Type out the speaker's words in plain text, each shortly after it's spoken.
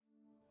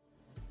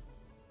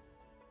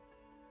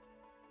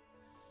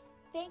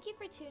Thank you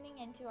for tuning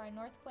into our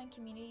North Point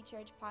Community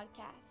Church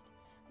podcast.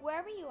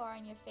 Wherever you are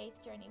in your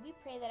faith journey, we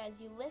pray that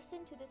as you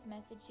listen to this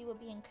message, you will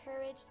be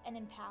encouraged and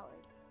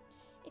empowered.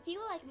 If you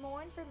would like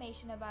more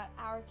information about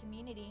our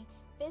community,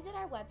 visit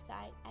our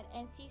website at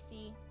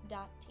ncc.team.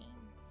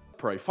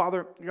 Pray.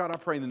 Father, God, I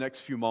pray in the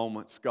next few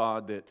moments,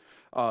 God, that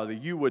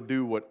you would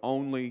do what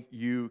only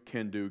you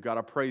can do. God,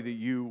 I pray that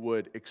you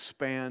would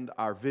expand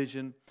our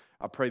vision.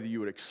 I pray that you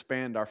would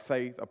expand our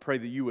faith. I pray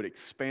that you would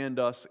expand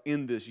us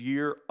in this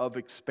year of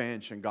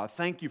expansion. God,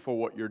 thank you for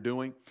what you're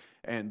doing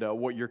and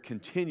what you're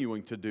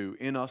continuing to do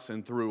in us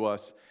and through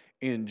us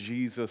in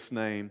Jesus'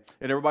 name.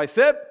 And everybody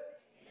said,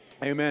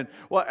 Amen.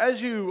 Well,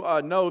 as you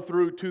know,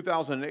 through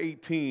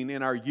 2018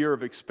 in our year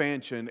of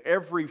expansion,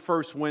 every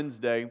first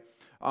Wednesday,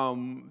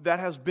 that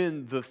has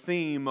been the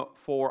theme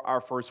for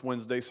our First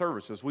Wednesday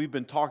services. We've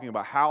been talking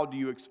about how do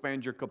you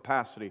expand your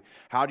capacity?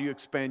 How do you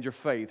expand your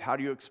faith? How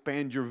do you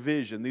expand your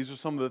vision? These are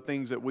some of the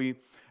things that we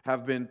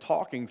have been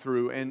talking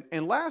through.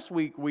 And last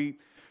week we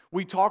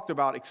talked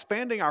about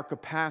expanding our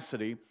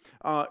capacity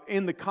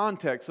in the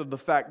context of the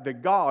fact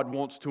that God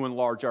wants to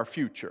enlarge our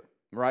future.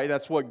 Right?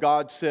 That's what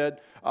God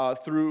said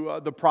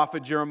through the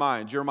prophet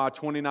Jeremiah. In Jeremiah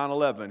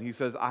 29:11, he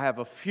says, I have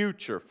a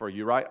future for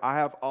you, right? I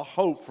have a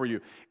hope for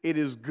you. It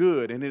is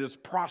good and it is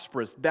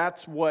prosperous.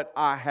 That's what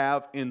I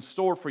have in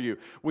store for you.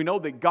 We know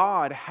that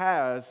God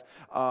has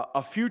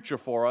a future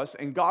for us,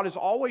 and God is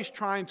always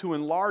trying to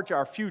enlarge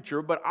our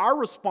future, but our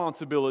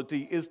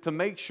responsibility is to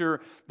make sure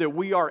that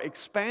we are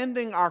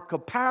expanding our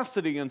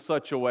capacity in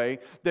such a way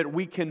that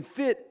we can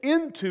fit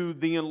into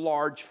the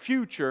enlarged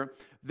future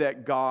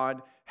that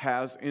God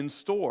has in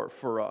store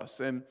for us.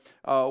 And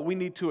we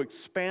need to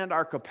expand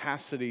our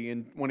capacity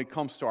when it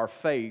comes to our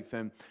faith,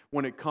 and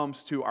when it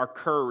comes to our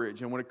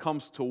courage, and when it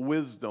comes to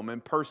wisdom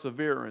and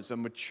perseverance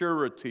and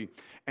maturity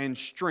and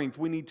strength.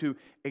 We need to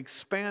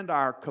expand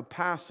our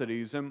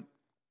capacities. And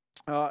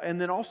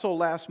then also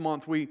last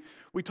month we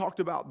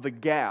talked about the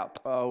gap.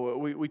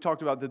 We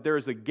talked about that there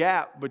is a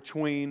gap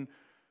between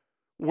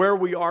where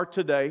we are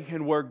today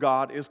and where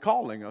God is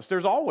calling us.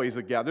 There's always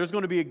a gap. There's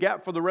going to be a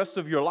gap for the rest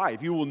of your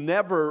life. You will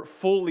never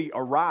fully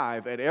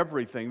arrive at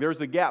everything.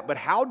 There's a gap. But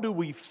how do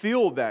we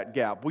fill that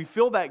gap? We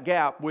fill that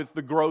gap with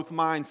the growth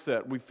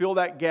mindset. We fill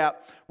that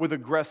gap with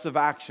aggressive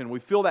action. We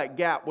fill that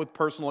gap with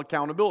personal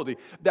accountability.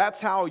 That's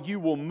how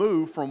you will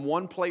move from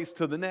one place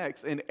to the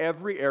next in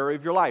every area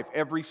of your life,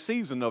 every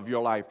season of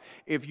your life.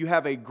 If you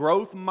have a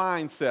growth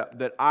mindset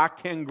that I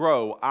can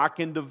grow, I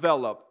can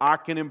develop, I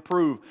can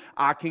improve,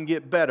 I can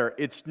get better,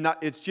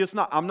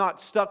 I'm not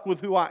stuck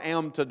with who I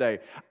am today.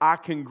 I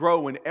can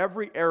grow in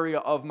every area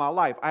of my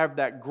life. I have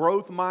that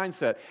growth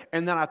mindset.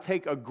 And then I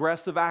take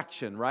aggressive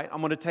action, right?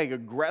 I'm going to take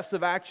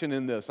aggressive action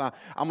in this. I'm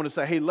going to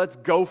say, hey, let's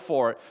go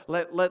for it.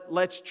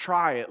 Let's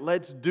try it.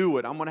 Let's do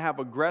it. I'm going to have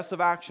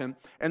aggressive action.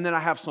 And then I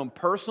have some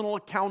personal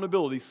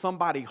accountability,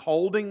 somebody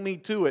holding me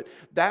to it.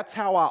 That's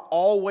how I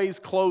always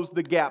close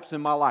the gaps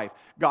in my life.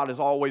 God is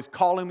always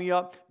calling me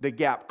up. The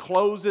gap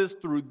closes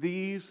through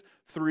these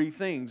three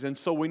things. And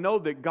so we know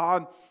that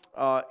God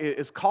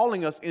is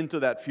calling us into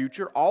that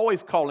future,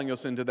 always calling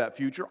us into that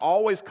future,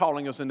 always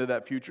calling us into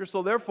that future.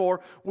 So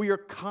therefore, we are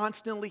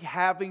constantly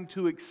having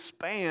to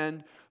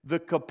expand the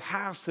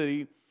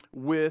capacity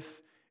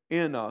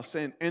within us.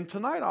 And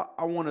tonight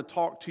I want to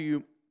talk to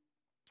you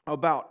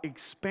about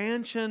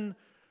expansion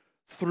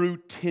through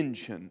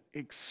tension.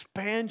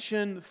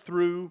 Expansion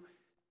through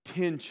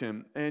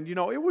tension. And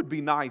it would be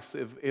nice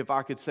if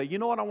I could say, you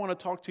know what I want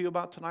to talk to you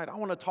about tonight? I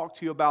want to talk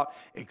to you about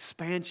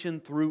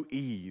expansion through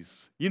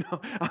ease.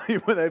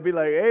 When they'd be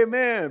like,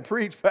 amen,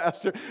 preach,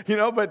 pastor.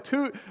 But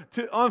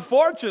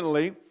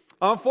unfortunately,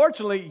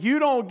 you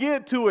don't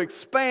get to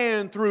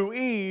expand through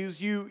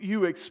ease.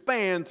 You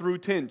expand through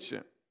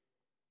tension.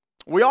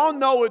 We all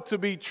know it to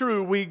be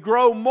true. We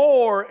grow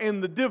more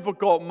in the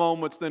difficult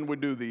moments than we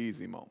do the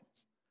easy moments.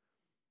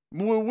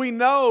 We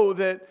know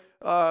that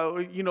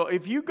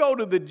if you go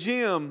to the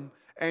gym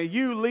and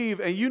you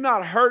leave and you're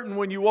not hurting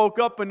when you woke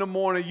up in the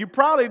morning, you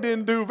probably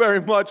didn't do very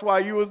much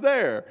while you was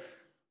there.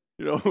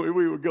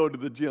 We would go to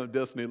the gym.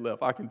 Destiny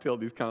left. I can tell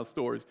these kind of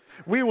stories.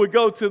 We would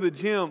go to the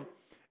gym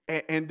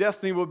and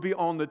Destiny would be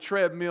on the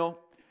treadmill.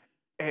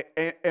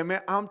 And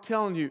man, I'm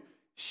telling you,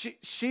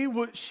 she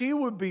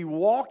would be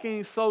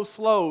walking so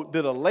slow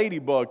that a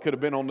ladybug could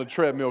have been on the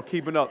treadmill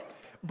keeping up.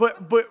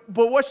 But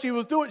what she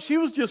was doing, she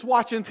was just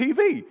watching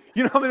TV.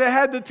 They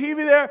had the TV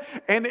there,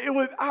 and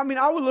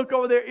I would look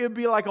over there, it'd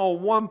be like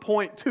on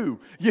 1.2.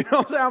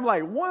 I'm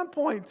like,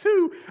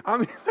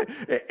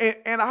 1.2?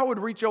 And I would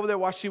reach over there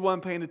while she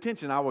wasn't paying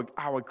attention. I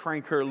would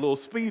crank her a little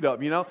speed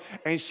up,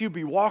 and she'd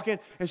be walking,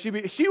 and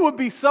she would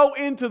be so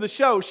into the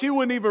show, she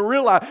wouldn't even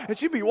realize, and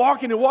she'd be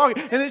walking,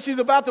 and then she's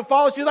about to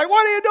fall. She's like,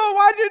 what are you doing?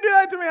 Why'd you do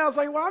that to me? I was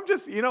like, well, I'm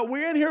just,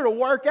 we're in here to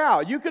work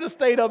out. You could have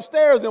stayed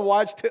upstairs and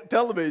watched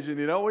television,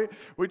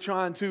 We're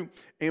trying to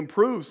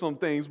improve some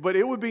things, but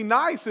it would be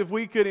nice if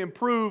we could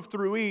improve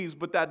through ease,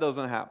 but that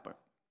doesn't happen.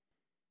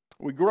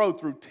 We grow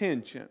through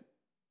tension.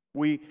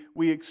 We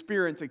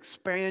experience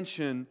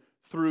expansion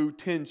through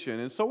tension.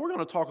 And so we're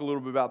going to talk a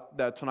little bit about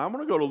that tonight. I'm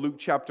going to go to Luke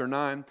chapter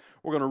 9.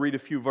 We're going to read a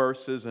few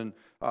verses, and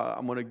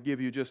I'm going to give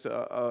you just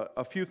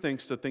a few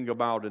things to think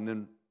about, and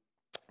then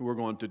we're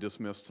going to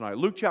dismiss tonight.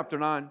 Luke chapter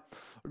 9,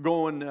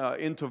 going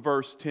into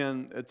verse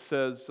 10, it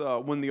says,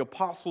 when the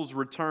apostles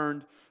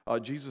returned,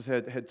 Jesus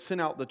had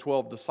sent out the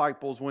 12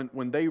 disciples.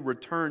 When they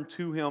returned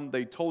to him,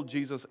 they told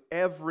Jesus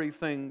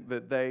everything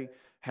that they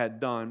had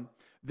done.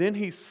 Then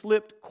he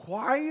slipped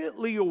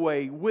quietly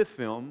away with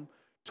them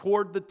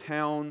toward the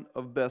town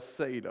of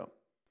Bethsaida.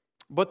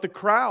 But the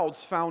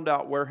crowds found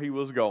out where he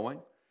was going,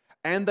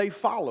 and they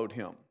followed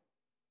him.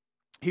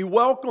 He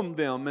welcomed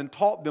them and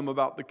taught them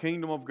about the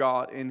kingdom of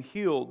God and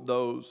healed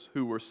those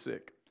who were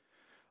sick.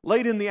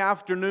 Late in the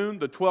afternoon,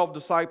 the 12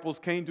 disciples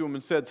came to him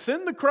and said,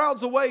 "Send the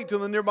crowds away to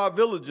the nearby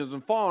villages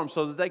and farms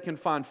so that they can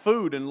find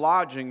food and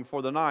lodging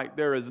for the night.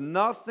 There is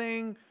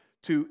nothing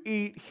to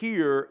eat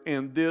here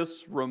in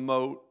this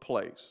remote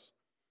place."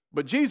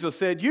 But Jesus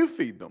said, "You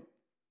feed them."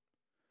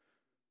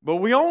 "But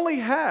we only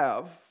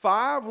have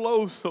 5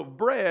 loaves of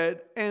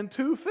bread and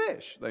 2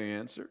 fish," they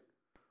answered.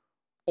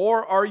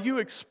 "Or are you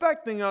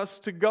expecting us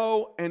to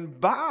go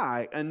and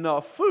buy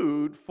enough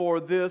food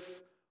for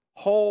this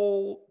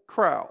whole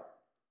crowd?"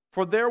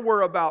 For there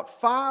were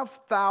about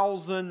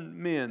 5,000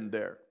 men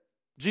there.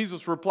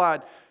 Jesus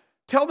replied,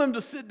 "Tell them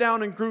to sit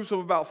down in groups of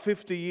about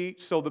 50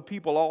 each." So the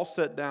people all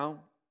sat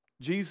down.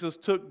 Jesus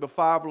took the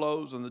 5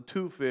 loaves and the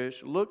 2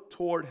 fish, looked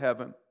toward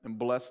heaven, and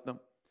blessed them.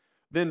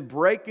 Then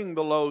breaking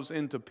the loaves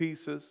into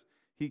pieces,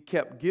 he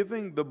kept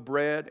giving the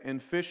bread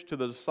and fish to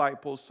the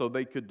disciples so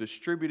they could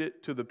distribute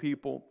it to the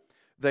people.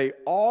 They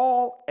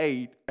all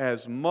ate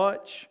as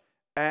much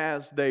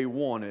as they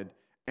wanted,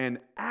 and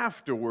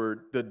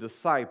afterward the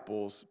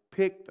disciples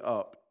picked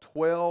up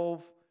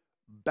 12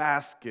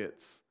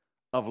 baskets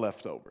of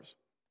leftovers.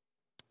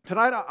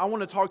 Tonight I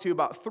want to talk to you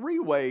about 3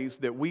 ways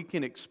that we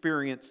can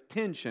experience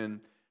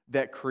tension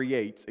that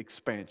creates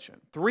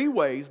expansion. 3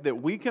 ways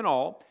that we can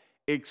all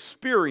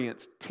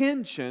experience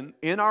tension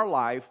in our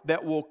life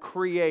that will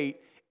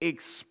create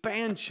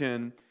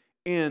expansion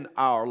in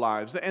our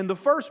lives. And the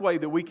first way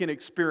that we can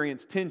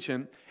experience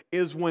tension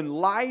is when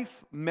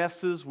life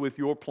messes with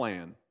your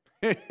plan.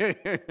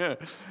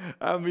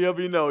 How many of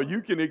you know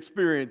you can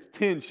experience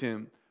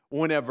tension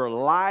whenever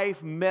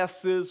life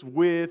messes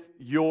with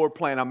your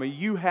plan? I mean,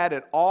 you had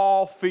it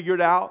all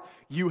figured out.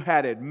 You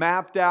had it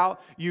mapped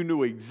out. You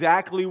knew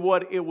exactly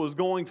what it was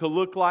going to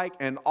look like.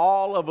 And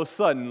all of a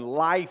sudden,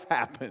 life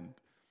happened.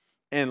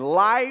 And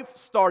life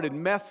started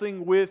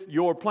messing with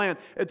your plan.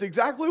 It's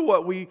exactly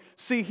what we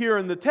see here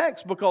in the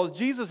text, because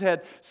Jesus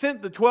had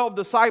sent the 12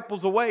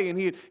 disciples away, and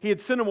he had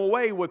sent them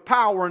away with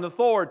power and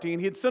authority, and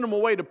he had sent them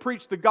away to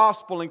preach the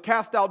gospel and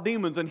cast out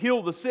demons and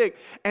heal the sick.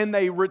 And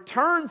they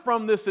returned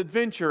from this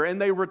adventure,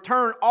 and they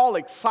return all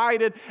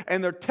excited,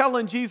 and they're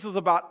telling Jesus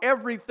about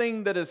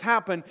everything that has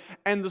happened.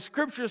 And the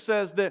scripture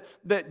says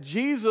that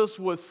Jesus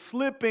was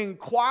slipping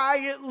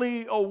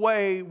quietly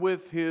away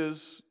with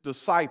his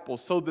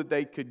disciples so that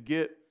they could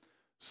get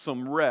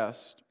some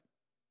rest.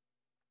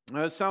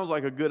 Now, it sounds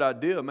like a good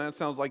idea, man. It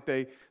sounds like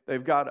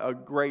they've got a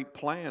great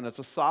plan. It's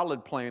a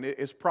solid plan.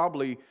 It's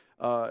probably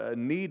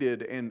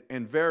needed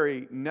and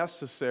very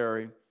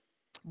necessary.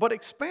 But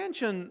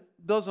expansion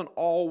doesn't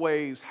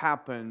always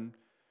happen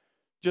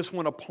just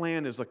when a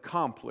plan is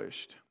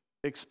accomplished.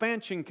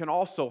 Expansion can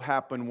also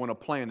happen when a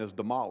plan is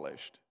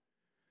demolished.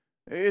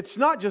 It's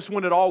not just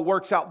when it all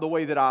works out the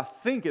way that I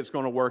think it's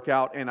going to work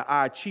out and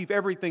I achieve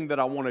everything that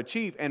I want to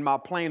achieve and my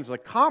plan's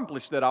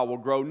accomplished that I will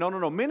grow.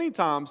 No. Many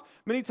times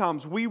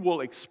we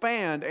will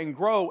expand and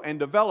grow and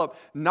develop,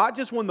 not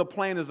just when the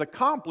plan is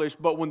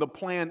accomplished, but when the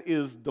plan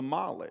is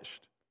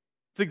demolished.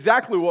 It's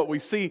exactly what we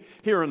see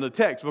here in the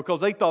text,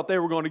 because they thought they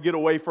were going to get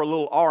away for a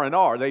little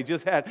R&R. They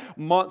just had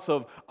months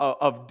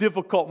of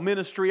difficult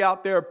ministry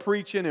out there,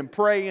 preaching and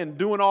praying,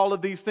 doing all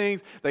of these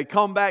things. They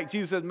come back.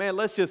 Jesus says, "Man,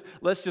 let's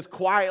just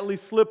quietly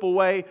slip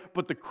away."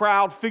 But the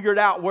crowd figured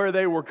out where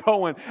they were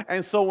going,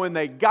 and so when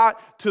they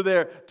got to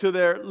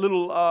their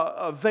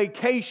little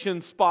vacation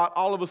spot,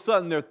 all of a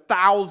sudden there are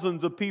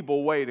thousands of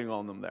people waiting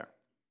on them there.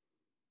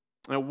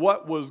 And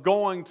what was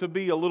going to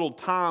be a little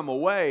time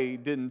away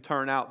didn't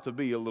turn out to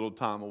be a little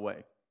time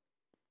away.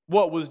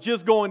 What was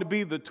just going to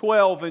be the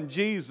 12 and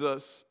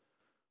Jesus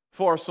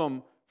for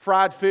some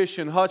fried fish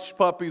and hush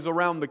puppies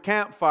around the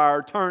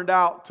campfire turned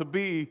out to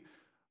be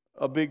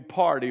a big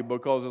party,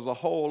 because there's a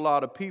whole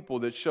lot of people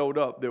that showed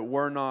up that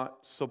were not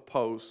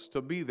supposed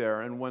to be there.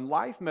 And when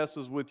life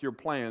messes with your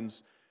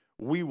plans,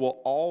 we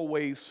will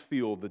always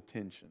feel the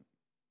tension.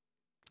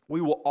 We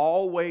will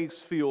always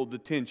feel the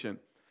tension.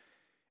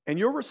 And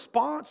your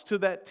response to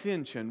that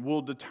tension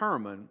will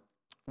determine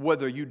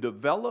whether you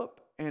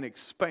develop and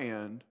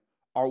expand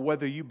or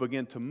whether you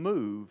begin to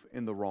move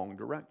in the wrong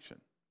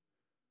direction.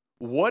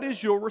 What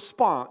is your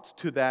response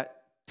to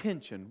that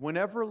tension?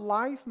 Whenever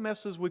life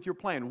messes with your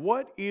plan,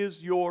 what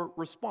is your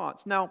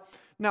response? Now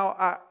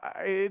Now,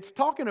 it's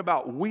talking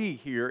about we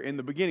here in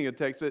the beginning of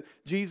the text, that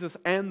Jesus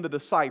and the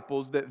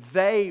disciples, that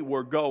they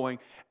were going.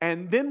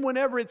 And then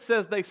whenever it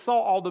says they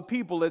saw all the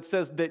people, it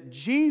says that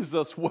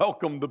Jesus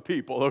welcomed the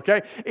people,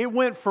 okay? It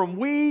went from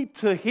we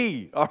to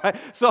he, all right?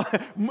 So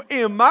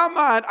in my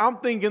mind, I'm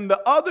thinking the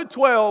other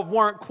 12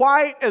 weren't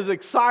quite as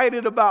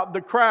excited about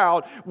the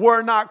crowd,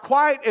 were not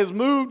quite as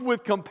moved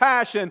with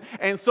compassion,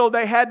 and so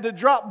they had to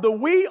drop the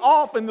we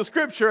off in the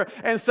scripture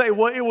and say,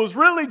 well, it was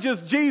really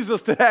just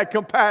Jesus that had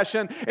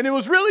compassion. And it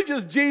was really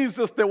just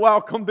Jesus that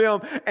welcomed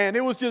them. And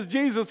it was just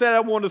Jesus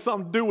that wanted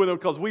something to do with them,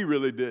 because we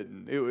really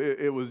didn't.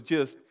 It was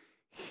just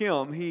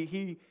him.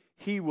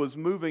 He was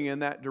moving in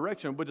that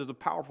direction, which is a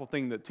powerful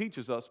thing that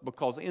teaches us,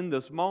 because in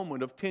this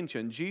moment of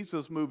tension,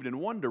 Jesus moved in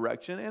one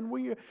direction, and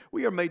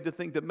we are made to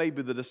think that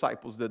maybe the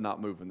disciples did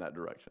not move in that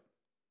direction.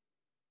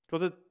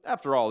 Because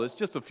after all, it's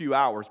just a few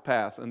hours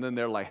pass, and then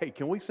they're like, hey,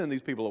 can we send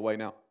these people away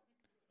now?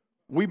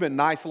 We've been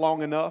nice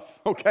long enough,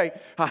 okay?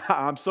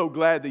 I'm so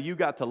glad that you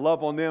got to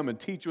love on them and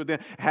teach with them,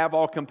 have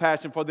all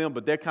compassion for them,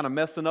 but they're kind of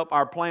messing up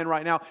our plan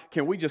right now.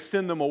 Can we just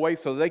send them away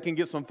so they can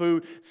get some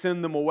food,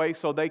 send them away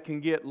so they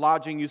can get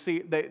lodging? You see,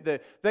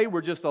 they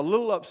were just a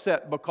little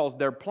upset because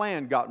their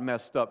plan got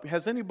messed up.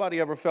 Has anybody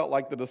ever felt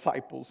like the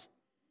disciples?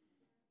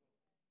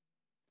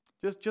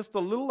 Just a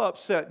little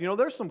upset. You know,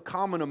 there's some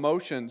common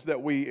emotions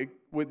that we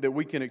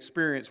can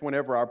experience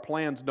whenever our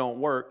plans don't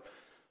work.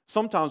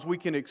 Sometimes we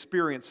can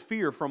experience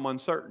fear from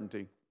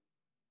uncertainty,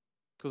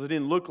 because it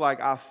didn't look like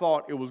I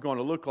thought it was going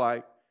to look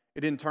like.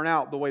 It didn't turn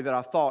out the way that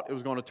I thought it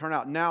was going to turn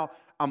out. Now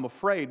I'm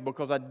afraid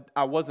because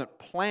I wasn't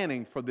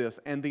planning for this,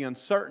 and the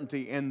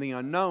uncertainty and the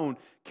unknown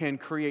can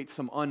create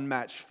some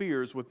unmatched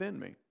fears within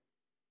me.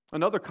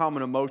 Another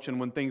common emotion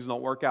when things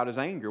don't work out is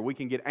anger. We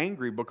can get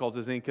angry because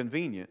it's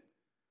inconvenient.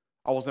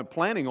 I wasn't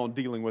planning on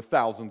dealing with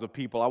thousands of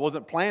people. I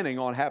wasn't planning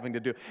on having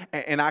to do,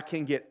 and I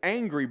can get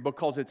angry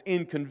because it's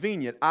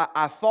inconvenient.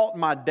 I thought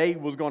my day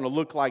was going to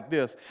look like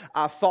this.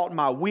 I thought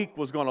my week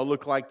was going to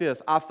look like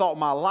this. I thought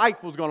my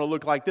life was going to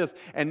look like this.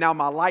 And now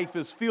my life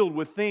is filled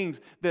with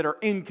things that are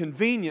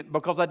inconvenient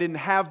because I didn't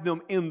have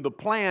them in the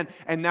plan.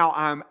 And now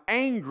I'm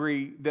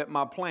angry that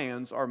my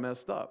plans are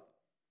messed up.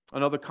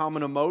 Another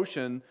common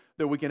emotion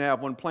that we can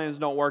have when plans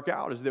don't work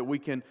out is that we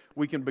can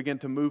begin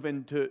to move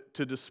into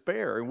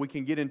despair, and we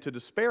can get into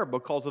despair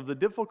because of the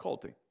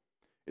difficulty.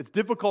 It's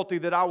difficulty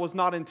that I was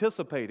not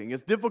anticipating.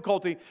 It's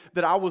difficulty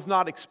that I was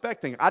not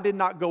expecting. I did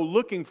not go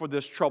looking for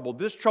this trouble.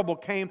 This trouble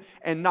came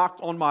and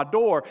knocked on my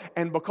door.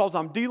 And because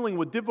I'm dealing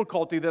with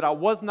difficulty that I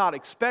was not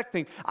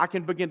expecting, I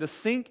can begin to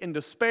sink in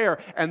despair.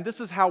 And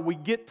this is how we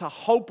get to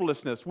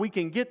hopelessness. We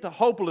can get to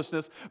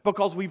hopelessness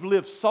because we've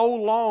lived so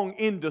long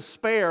in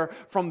despair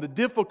from the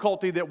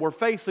difficulty that we're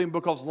facing,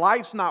 because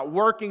life's not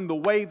working the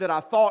way that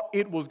I thought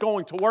it was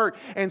going to work.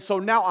 And so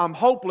now I'm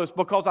hopeless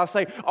because I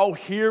say, oh,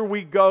 here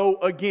we go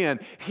again.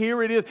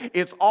 Here it is.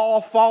 It's all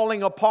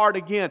falling apart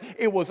again.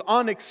 It was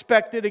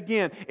unexpected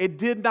again. It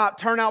did not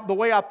turn out the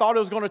way I thought it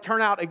was going to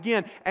turn out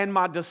again. And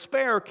my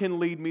despair can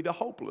lead me to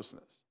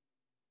hopelessness.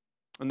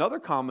 Another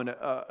common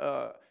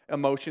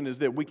emotion is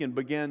that we can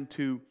begin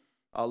to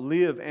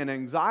live in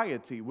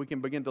anxiety. We can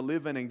begin to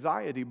live in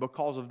anxiety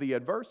because of the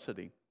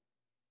adversity.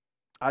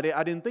 I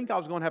didn't think I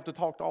was going to have to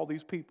talk to all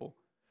these people.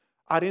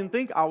 I didn't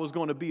think I was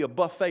going to be a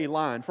buffet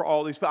line for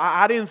all these people.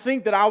 I didn't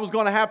think that I was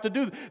going to have to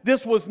do this.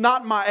 This was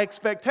not my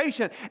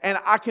expectation. And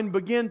I can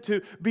begin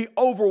to be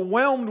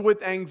overwhelmed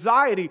with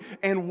anxiety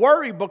and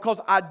worry because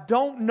I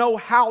don't know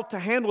how to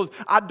handle this.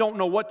 I don't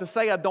know what to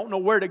say. I don't know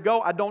where to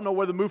go. I don't know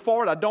whether to move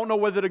forward. I don't know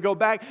whether to go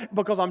back,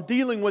 because I'm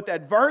dealing with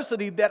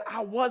adversity that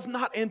I was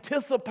not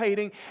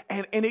anticipating,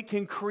 and it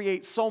can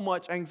create so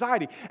much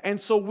anxiety.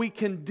 And so we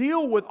can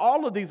deal with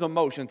all of these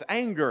emotions,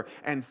 anger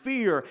and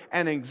fear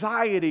and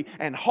anxiety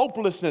and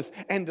hopelessness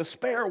and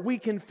despair. We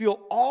can feel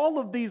all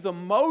of these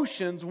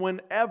emotions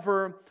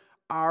whenever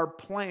our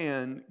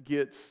plan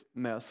gets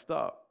messed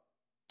up.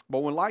 But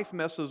when life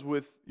messes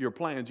with your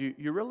plans,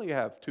 you really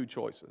have two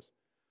choices.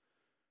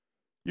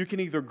 You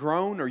can either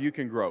groan or you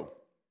can grow.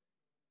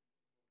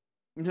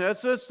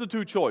 That's the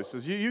two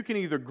choices. You can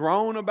either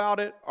groan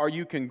about it or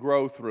you can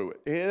grow through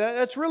it.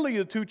 That's really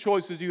the two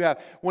choices you have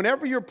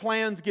whenever your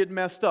plans get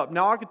messed up.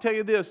 Now, I can tell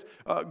you this,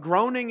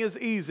 groaning is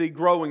easy,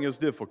 growing is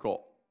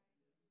difficult.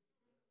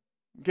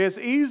 Okay, it's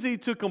easy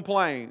to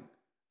complain.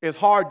 It's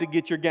hard to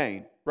get your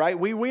gain, right?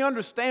 We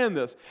understand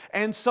this.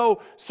 And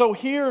so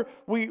here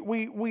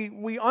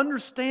we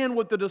understand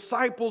what the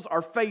disciples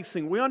are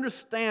facing. We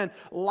understand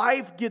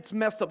life gets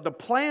messed up. The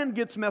plan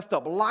gets messed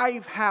up.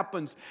 Life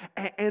happens.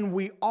 And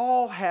we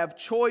all have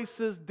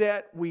choices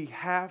that we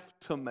have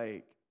to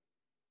make.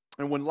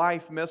 And when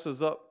life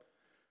messes up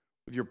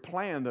with your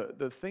plan,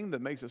 the thing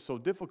that makes it so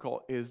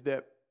difficult is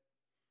that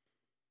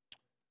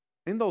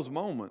in those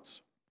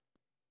moments,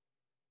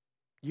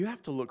 you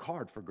have to look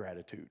hard for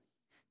gratitude.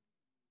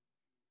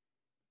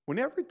 When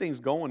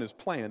everything's going as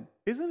planned,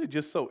 isn't it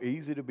just so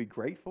easy to be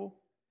grateful?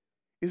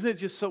 Isn't it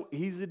just so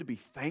easy to be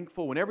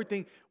thankful when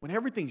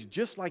everything's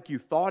just like you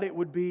thought it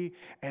would be,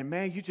 and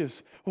man, you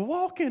just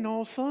walking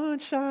on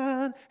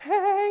sunshine,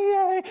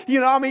 hey,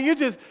 I mean, you're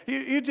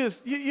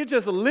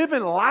just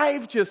living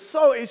life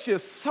it's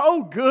just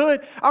so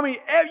good. I mean,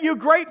 you're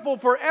grateful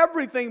for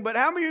everything, but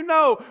how many of you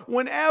know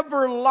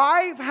whenever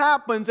life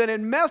happens and it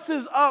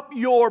messes up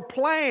your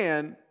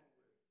plan,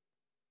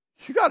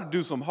 you got to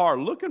do some hard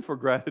looking for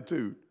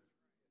gratitude.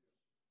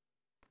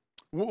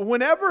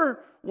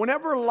 Whenever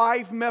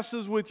life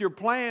messes with your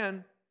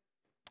plan,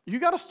 you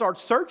got to start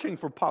searching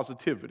for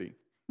positivity.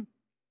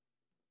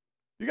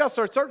 You got to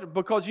start searching,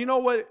 because you know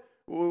what?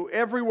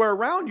 Everywhere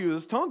around you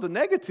there's tons of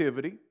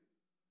negativity.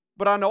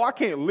 But I know I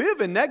can't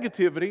live in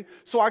negativity,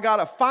 so I got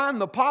to find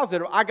the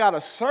positive. I got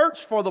to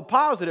search for the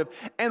positive.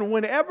 And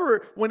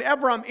whenever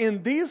I'm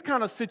in these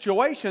kind of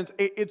situations,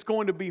 it's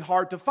going to be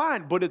hard to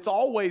find, but it's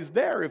always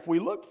there if we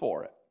look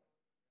for it.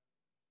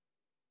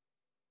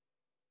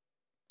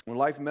 When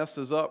life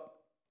messes up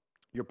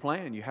your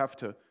plan, you have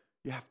to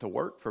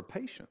work for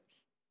patience.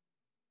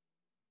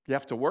 You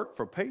have to work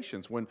for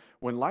patience. When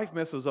life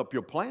messes up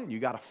your plan, you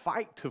got to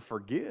fight to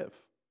forgive.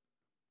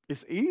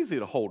 It's easy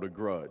to hold a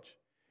grudge.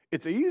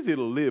 It's easy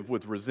to live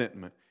with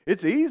resentment.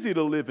 It's easy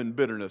to live in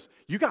bitterness.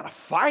 You got to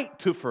fight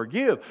to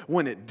forgive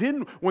when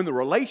the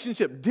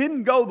relationship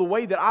didn't go the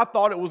way that I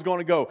thought it was going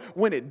to go.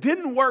 When it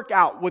didn't work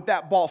out with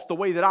that boss the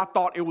way that I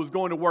thought it was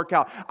going to work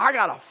out. I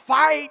got to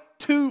fight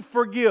to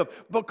forgive,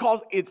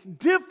 because it's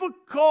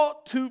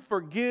difficult to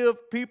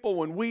forgive people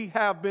when we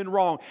have been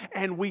wrong,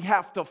 and we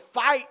have to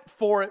fight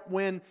for it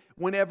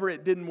whenever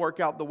it didn't work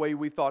out the way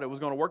we thought it was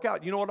going to work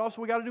out. You know what else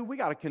we got to do? We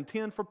got to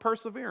contend for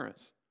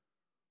perseverance.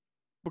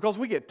 Because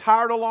we get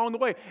tired along the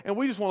way, and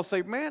we just want to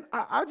say, man,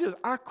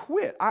 I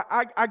quit.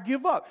 I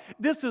give up.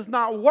 This is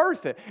not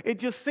worth it. It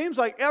just seems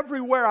like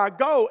everywhere I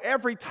go,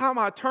 every time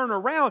I turn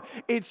around,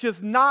 it's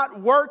just not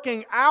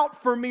working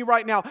out for me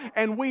right now.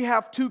 And we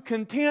have to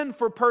contend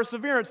for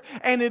perseverance.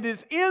 And it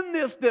is in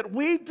this that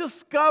we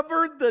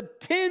discovered the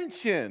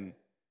tension.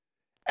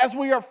 As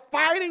we are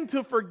fighting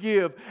to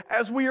forgive,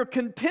 as we are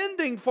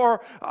contending for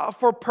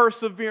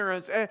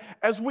perseverance,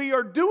 as we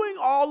are doing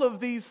all of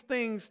these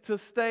things to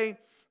stay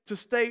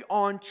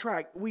on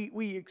track,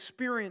 we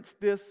experience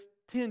this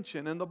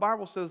tension. And the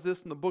Bible says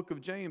this in the book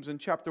of James in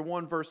chapter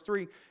 1 verse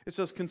 3. It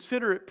says,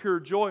 "Consider it pure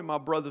joy, my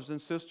brothers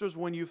and sisters,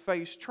 when you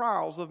face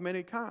trials of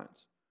many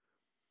kinds,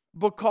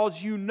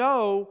 because you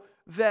know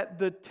that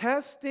the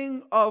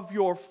testing of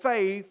your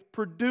faith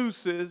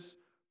produces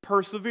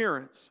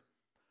perseverance.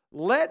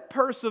 Let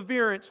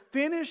perseverance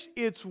finish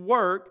its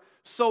work,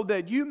 so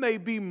that you may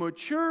be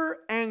mature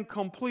and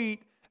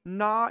complete,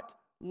 not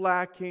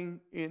lacking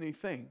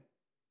anything."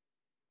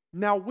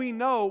 Now we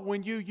know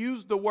when you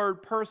use the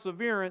word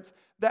perseverance,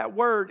 that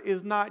word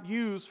is not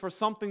used for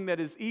something that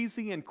is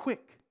easy and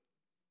quick.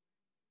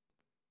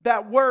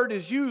 That word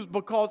is used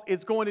because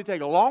it's going to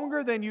take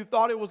longer than you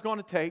thought it was going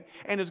to take,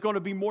 and it's going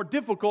to be more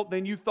difficult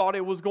than you thought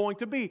it was going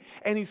to be.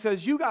 And he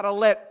says you got to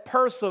let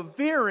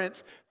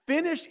perseverance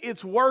finish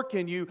its work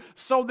in you,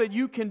 so that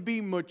you can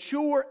be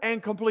mature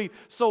and complete.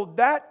 So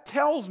that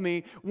tells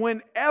me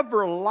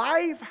whenever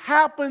life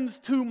happens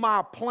to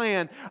my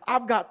plan,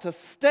 I've got to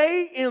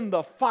stay in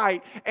the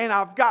fight, and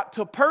I've got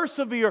to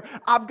persevere.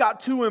 I've got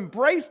to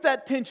embrace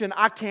that tension.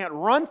 I can't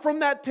run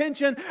from that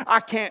tension. I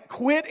can't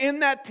quit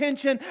in that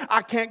tension.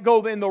 I can't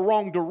go in the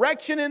wrong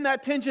direction in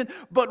that tension.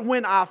 But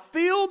when I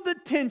feel the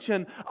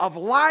tension of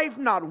life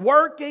not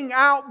working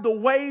out the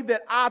way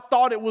that I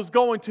thought it was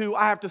going to,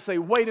 I have to say,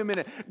 wait a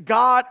minute.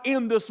 God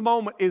in this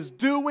moment is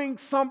doing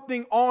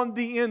something on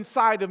the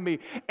inside of me.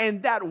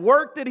 And that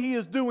work that He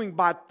is doing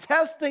by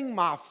testing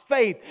my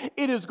faith,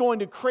 it is going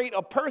to create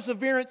a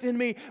perseverance in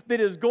me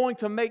that is going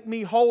to make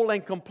me whole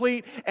and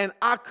complete. And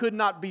I could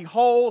not be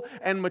whole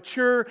and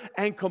mature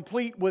and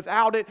complete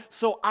without it.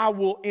 So I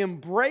will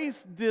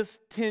embrace this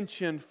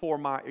tension for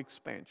my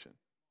expansion.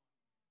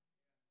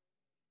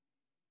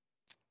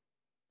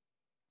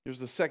 Here's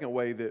the second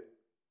way that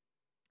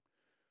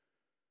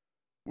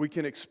we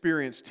can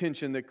experience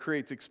tension that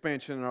creates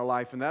expansion in our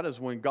life, and that is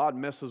when God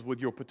messes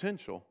with your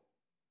potential.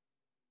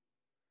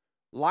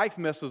 Life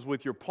messes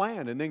with your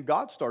plan, and then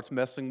God starts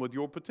messing with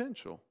your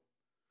potential.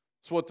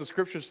 That's what the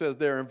scripture says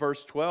there in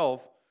verse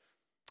 12.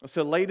 It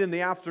said, "Late in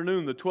the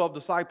afternoon, the 12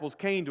 disciples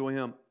came to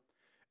him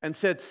and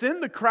said,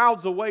 'Send the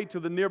crowds away to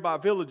the nearby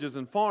villages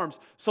and farms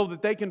so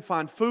that they can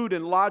find food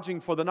and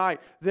lodging for the night.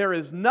 There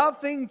is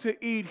nothing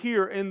to eat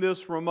here in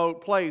this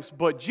remote place.'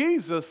 But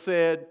Jesus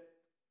said,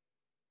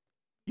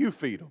 'You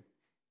feed them.'"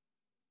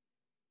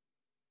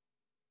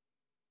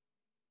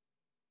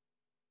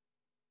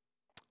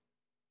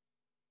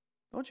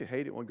 Don't you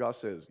hate it when God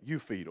says, "You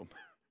feed them"?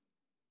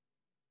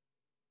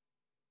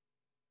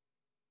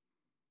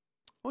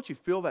 Don't you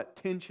feel that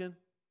tension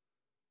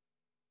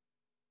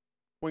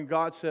when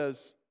God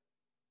says,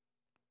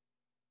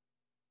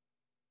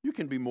 "You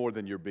can be more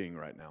than you're being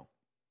right now.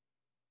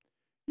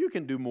 You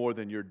can do more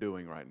than you're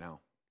doing right now"?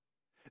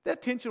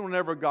 That tension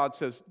whenever God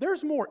says,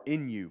 "There's more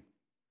in you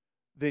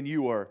than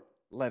you are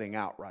letting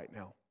out right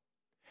now."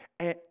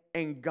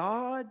 And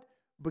God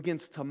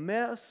begins to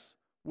mess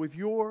with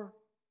your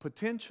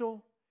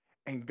potential,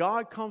 and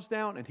God comes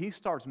down and He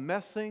starts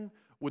messing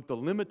with the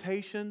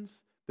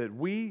limitations that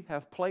we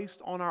have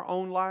placed on our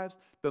own lives,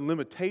 the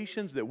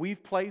limitations that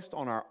we've placed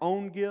on our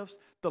own gifts,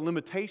 the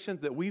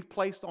limitations that we've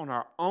placed on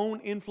our own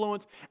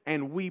influence,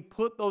 and we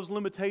put those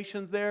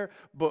limitations there,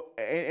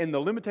 and the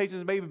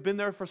limitations may have been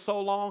there for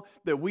so long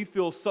that we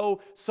feel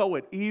so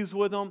at ease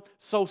with them,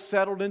 so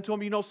settled into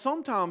them. You know,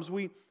 sometimes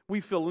we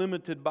feel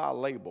limited by a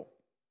label.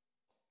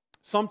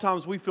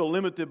 Sometimes we feel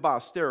limited by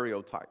a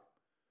stereotype.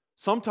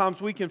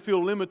 Sometimes we can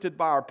feel limited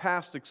by our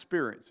past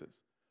experiences.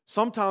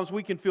 Sometimes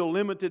we can feel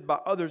limited by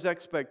others'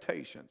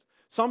 expectations.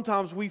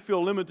 Sometimes we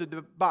feel limited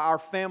by our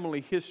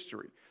family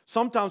history.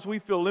 Sometimes we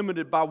feel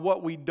limited by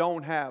what we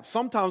don't have.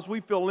 Sometimes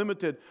we feel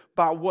limited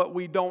by what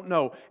we don't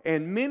know.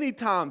 And many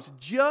times,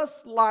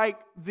 just like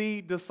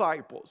the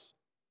disciples,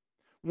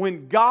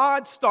 when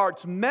God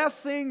starts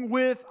messing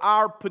with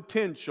our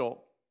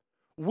potential,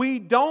 we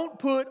don't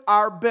put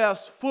our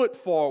best foot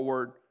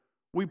forward,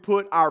 we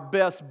put our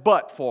best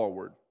butt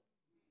forward.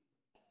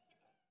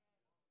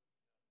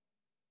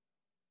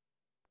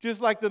 Just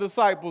like the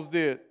disciples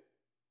did.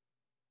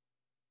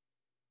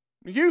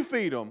 You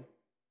feed them.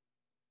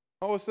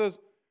 Oh, it says,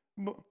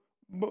 but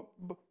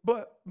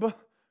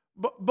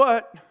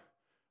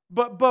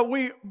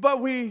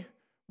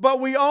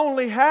we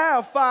only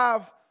have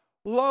 5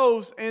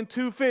 loaves and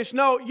 2 fish.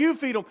 No, you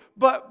feed them.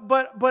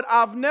 But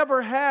I've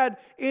never had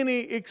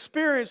any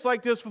experience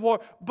like this before.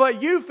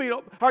 But you feed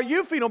them. Or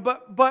you feed them.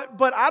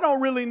 But I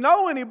don't really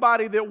know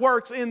anybody that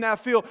works in that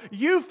field.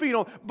 You feed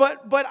them.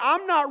 But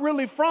I'm not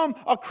really from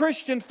a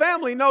Christian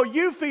family. No,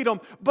 you feed them.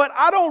 But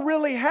I don't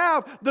really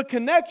have the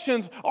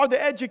connections or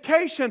the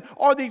education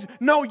or these.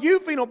 No, you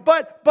feed them.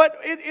 But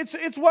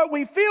it's what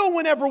we feel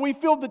whenever we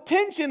feel the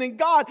tension, and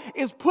God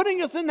is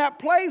putting us in that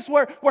place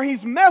where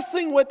He's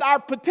messing with our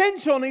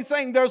potential, and He's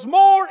saying there's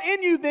more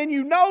in you than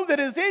you know that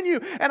is in you,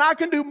 and I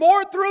can do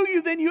more through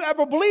you than you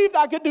ever believed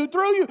I could do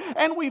through you.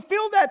 And we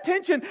feel that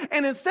tension,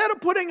 and instead of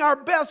putting our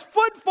best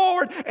foot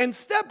forward and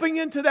stepping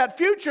into that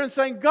future and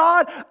saying,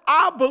 God,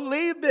 I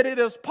believe that it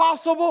is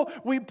possible,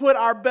 we put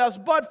our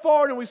best butt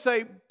forward and we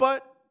say,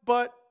 but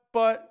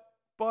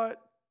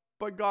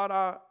God,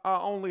 I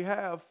only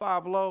have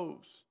 5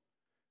 loaves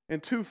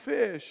and 2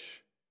 fish.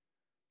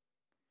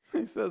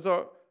 He says,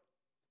 are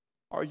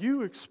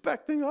you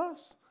expecting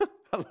us?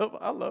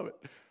 I love it.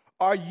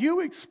 Are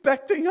you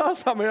expecting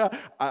us? I mean,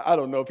 I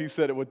don't know if he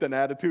said it with an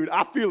attitude.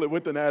 I feel it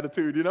with an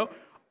attitude, you know.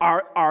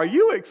 Are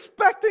you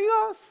expecting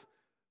us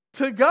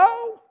to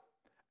go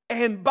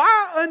and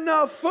buy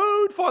enough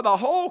food for the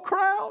whole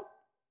crowd?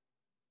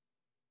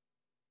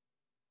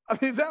 I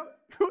mean,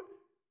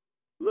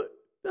 look,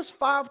 there's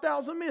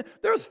 5,000 men.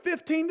 There's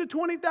 15 to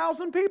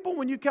 20,000 people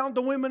when you count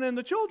the women and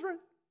the children.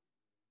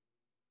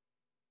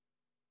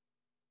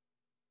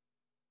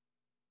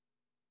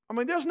 I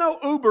mean, there's no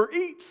Uber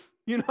Eats,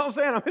 you know what I'm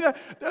saying? I mean,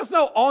 there's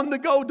no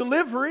on-the-go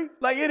delivery.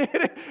 Like,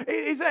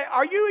 he said,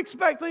 are you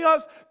expecting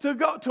us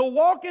to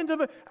walk into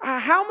the,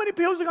 how many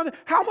people is it going to,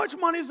 how much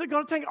money is it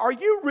going to take? Are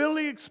you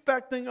really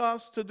expecting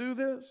us to do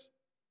this?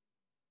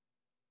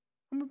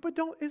 I mean, but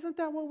isn't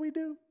that what we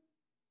do?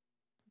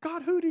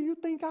 God, who do you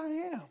think I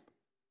am?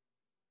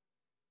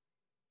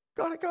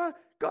 God,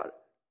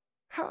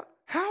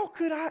 how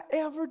could I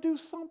ever do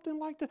something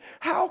like that?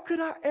 How could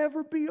I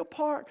ever be a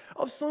part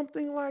of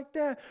something like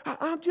that?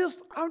 I'm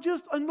just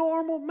a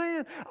normal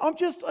man. I'm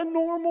just a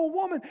normal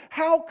woman.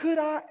 How could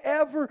I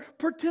ever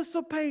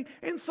participate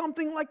in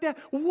something like that?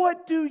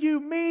 What do you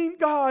mean,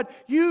 God?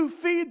 You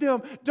feed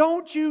them.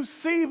 Don't you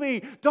see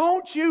me?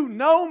 Don't you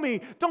know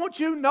me? Don't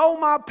you know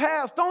my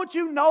past? Don't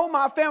you know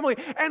my family?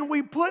 And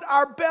we put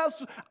our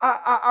best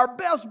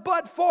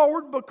butt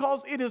forward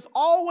because it is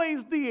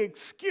always the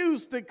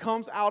excuse that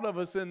comes out of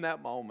us in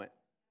that moment.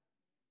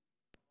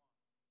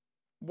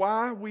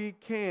 Why we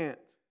can't.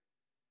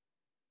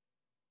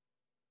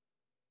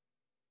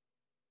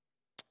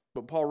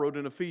 But Paul wrote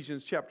in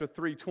Ephesians chapter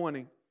 3:20,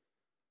 and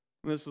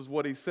this is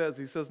what he says.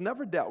 He says,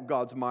 never doubt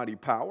God's mighty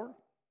power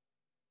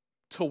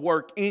to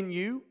work in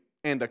you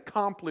and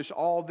accomplish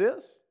all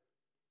this.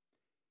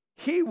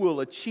 He will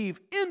achieve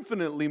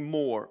infinitely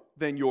more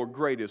than your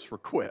greatest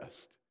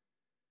request,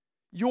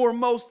 your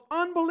most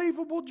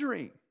unbelievable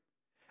dream,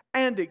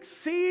 and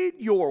exceed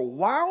your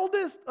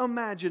wildest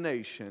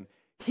imagination.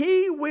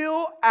 He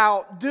will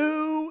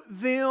outdo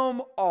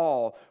them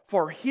all,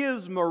 for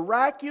His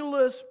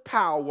miraculous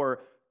power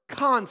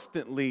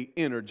constantly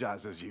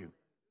energizes you.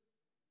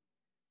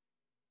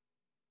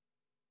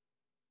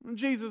 And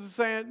Jesus is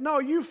saying, no,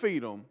 you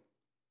feed them.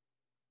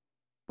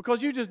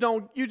 Because you just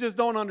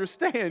don't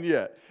understand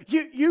yet.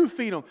 You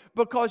feed them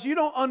because you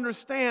don't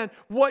understand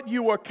what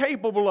you are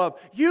capable of.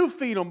 You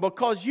feed them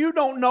because you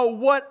don't know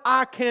what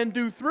I can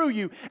do through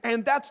you.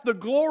 And that's the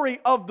glory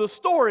of the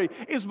story,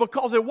 is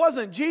because it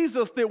wasn't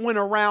Jesus that went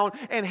around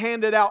and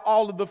handed out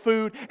all of the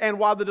food and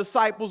while the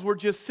disciples were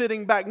just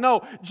sitting back.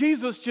 No,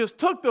 Jesus just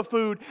took the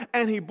food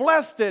and He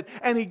blessed it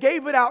and He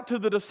gave it out to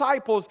the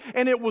disciples,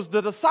 and it was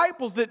the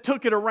disciples that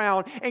took it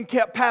around and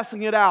kept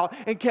passing it out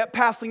and kept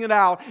passing it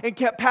out and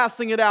kept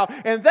passing it out,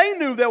 and they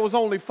knew there was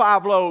only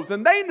 5 loaves,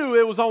 and they knew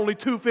it was only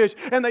 2 fish,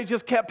 and they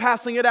just kept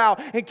passing it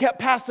out, and kept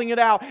passing it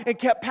out, and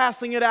kept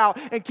passing it out,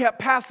 and kept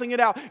passing it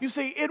out. You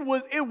see, it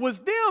was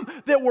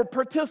them that were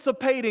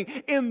participating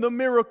in the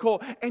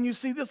miracle. And you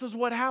see, this is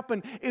what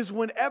happened, is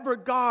whenever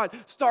God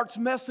starts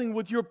messing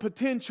with your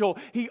potential,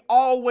 He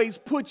always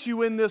puts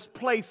you in this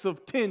place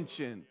of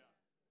tension.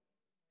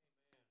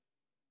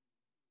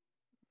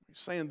 You're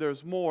saying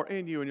there's more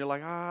in you, and you're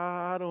like,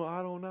 I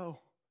don't know.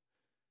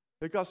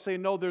 And God's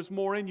saying, no, there's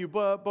more in you,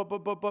 but,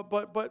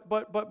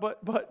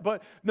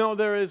 no,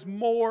 there is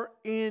more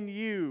in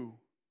you.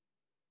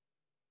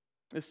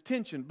 It's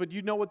tension, but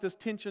you know what this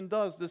tension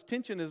does? This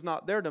tension is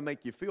not there to make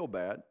you feel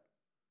bad.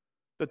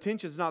 The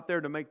tension is not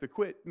there to make you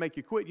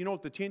quit. You know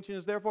what the tension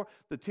is there for?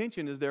 The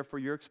tension is there for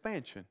your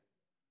expansion.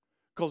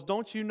 Because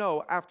don't you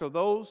know, after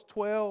those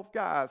 12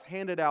 guys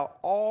handed out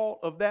all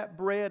of that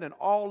bread and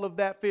all of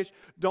that fish,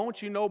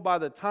 don't you know by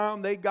the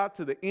time they got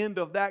to the end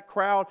of that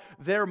crowd,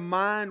 their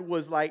mind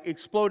was like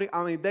exploding.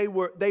 I mean, they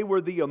were the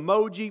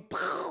emoji,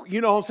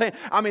 you know what I'm saying?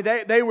 I mean,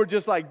 they were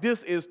just like,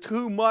 this is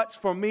too much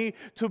for me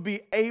to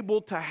be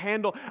able to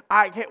handle.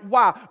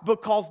 Why?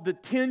 Because the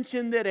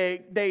tension that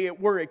they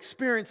were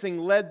experiencing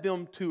led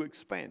them to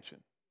expansion.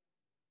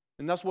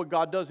 And that's what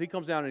God does. He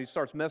comes down and He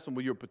starts messing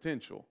with your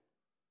potential.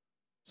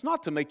 It's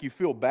not to make you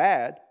feel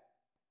bad.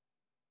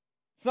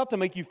 It's not to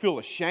make you feel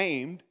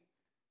ashamed.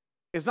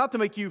 It's not to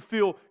make you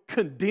feel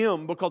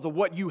condemned because of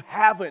what you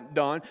haven't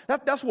done.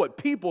 That's what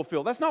people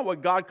feel. That's not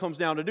what God comes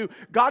down to do.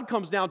 God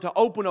comes down to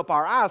open up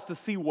our eyes to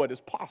see what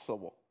is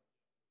possible.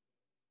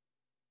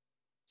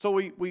 So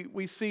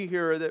we see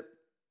here that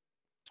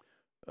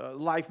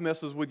life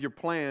messes with your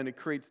plan. It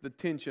creates the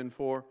tension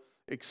for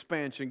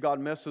expansion.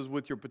 God messes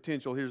with your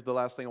potential. Here's the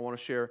last thing I want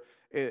to share,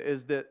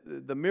 is that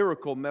the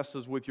miracle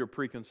messes with your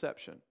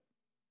preconception.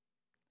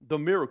 The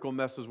miracle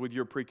messes with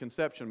your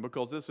preconception,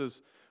 because this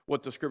is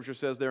what the scripture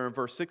says there in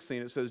verse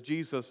 16. It says,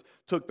 Jesus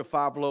took the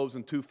 5 loaves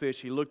and 2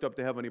 fish. He looked up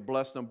to heaven. He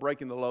blessed them,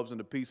 breaking the loaves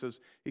into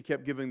pieces. He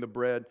kept giving the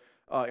bread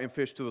and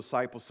fish to the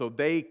disciples so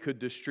they could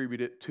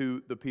distribute it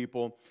to the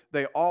people.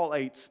 They all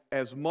ate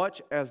as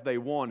much as they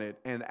wanted,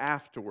 and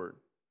afterward,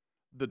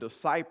 the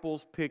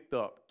disciples picked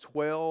up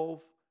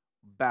 12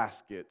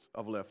 baskets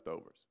of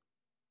leftovers.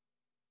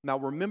 Now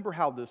remember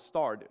how this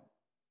started.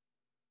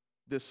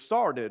 This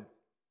started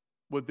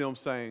with them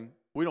saying,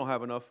 we don't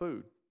have enough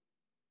food.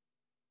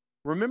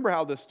 Remember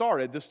how this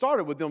started. This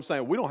started with them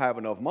saying, we don't have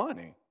enough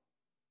money.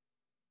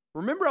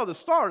 Remember how this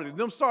started.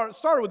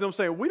 Started with them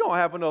saying, we don't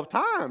have enough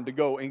time to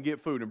go and get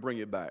food and bring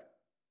it back.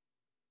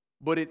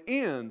 But it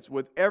ends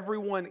with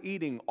everyone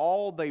eating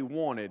all they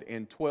wanted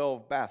in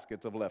 12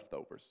 baskets of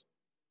leftovers.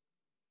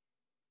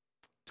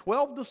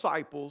 12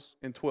 disciples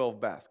and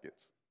 12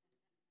 baskets.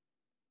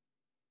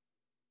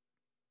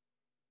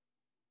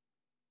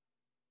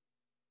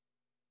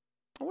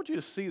 I want you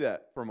to see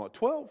that for a moment.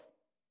 12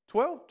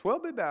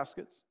 big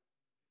baskets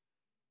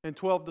and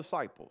 12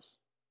 disciples.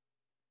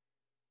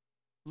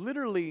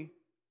 Literally,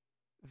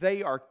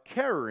 they are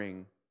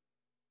carrying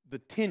the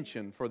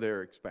tension for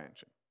their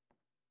expansion.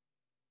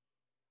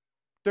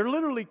 They're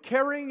literally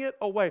carrying it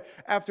away.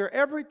 After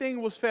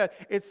everything was fed,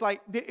 it's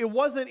like it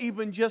wasn't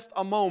even just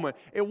a moment.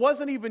 It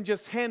wasn't even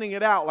just handing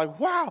it out like,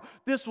 wow,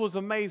 this was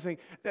amazing.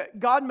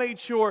 God made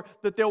sure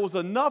that there was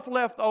enough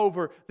left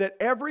over that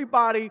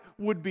everybody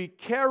would be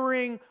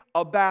carrying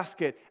a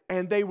basket,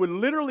 and they would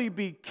literally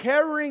be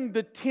carrying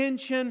the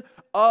tension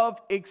of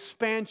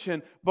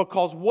expansion,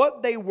 because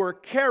what they were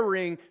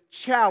carrying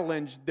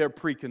challenged their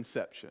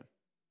preconception.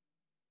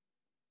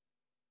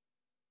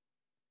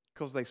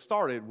 Because they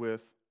started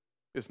with,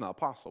 it's not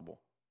possible.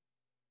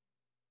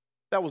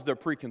 That was their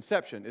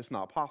preconception. It's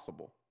not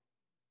possible.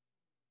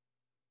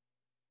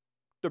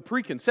 The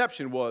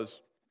preconception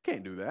was,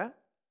 can't do that.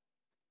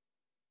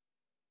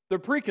 The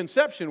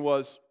preconception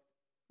was,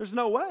 there's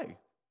no way.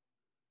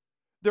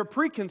 Their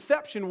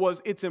preconception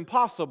was, it's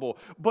impossible.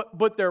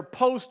 But their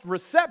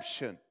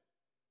post-reception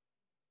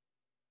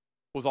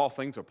was, all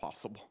things are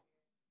possible.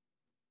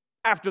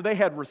 After they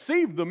had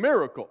received the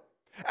miracle,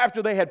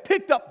 after they had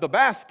picked up the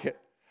basket,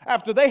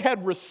 after they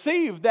had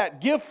received that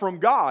gift from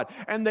God,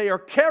 and they are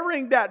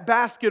carrying that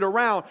basket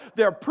around,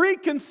 their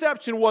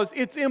preconception was,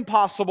 it's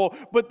impossible,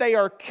 but they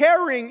are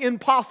carrying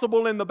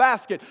impossible in the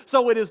basket.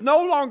 So it is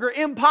no longer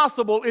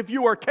impossible if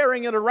you are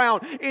carrying it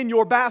around in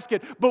your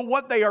basket. But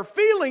what they are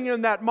feeling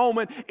in that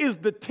moment is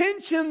the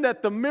tension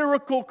that the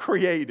miracle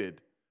created.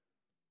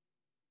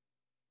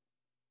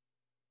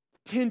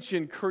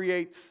 Tension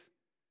creates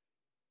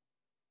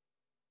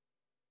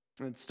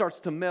and starts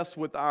to mess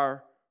with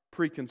our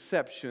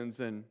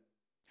preconceptions. And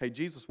hey,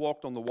 Jesus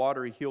walked on the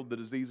water. He healed the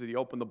disease. He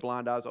opened the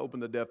blind eyes,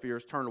 opened the deaf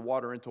ears, turned the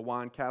water into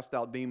wine, cast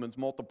out demons,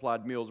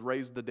 multiplied meals,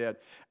 raised the dead.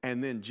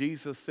 And then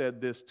Jesus said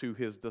this to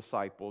his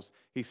disciples.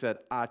 He said,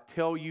 I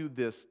tell you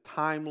this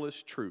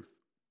timeless truth.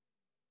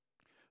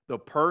 The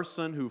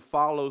person who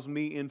follows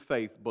me in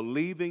faith,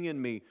 believing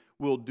in me,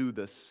 will do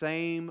the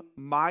same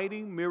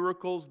mighty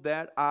miracles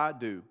that I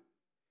do,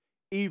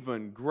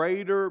 even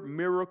greater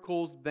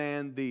miracles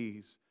than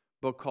these,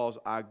 because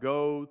I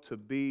go to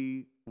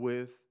be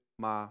with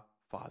my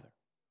Father.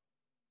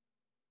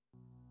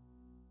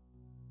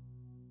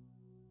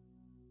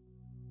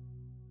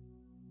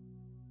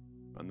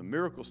 And the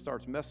miracle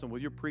starts messing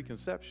with your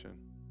preconception.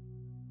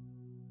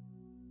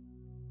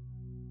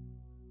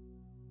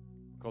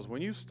 Because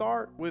when you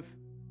start with,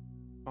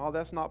 oh,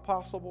 that's not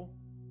possible,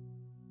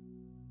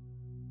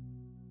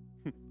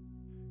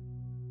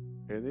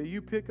 and then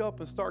you pick up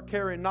and start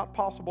carrying not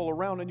possible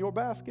around in your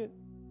basket,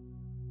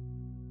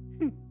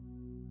 you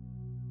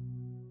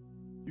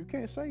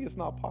can't say it's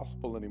not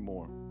possible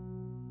anymore.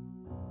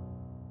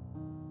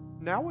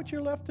 Now what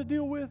you're left to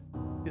deal with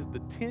is the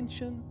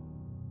tension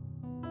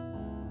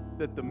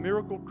that the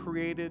miracle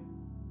created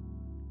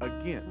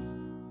against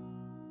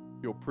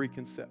your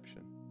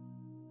preconception.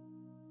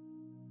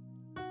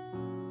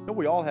 And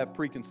we all have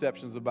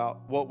preconceptions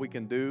about what we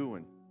can do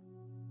and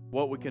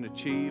what we can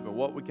achieve and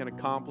what we can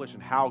accomplish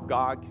and how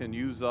God can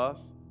use us.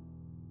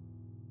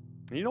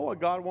 And you know what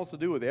God wants to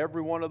do with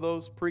every one of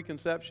those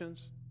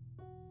preconceptions?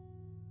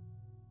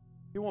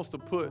 He wants to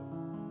put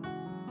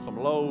some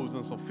loaves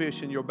and some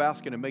fish in your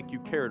basket and make you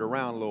carry it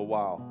around a little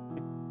while.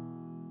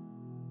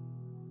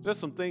 Just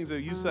some things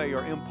that you say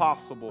are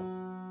impossible.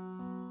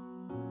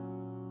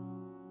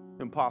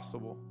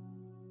 Impossible.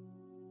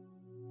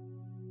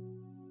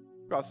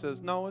 God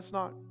says, no, it's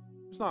not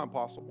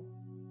impossible.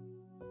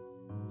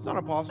 It's not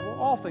impossible.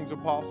 All things are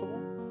possible.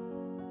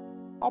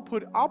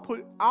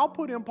 I'll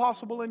put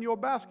impossible in your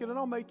basket and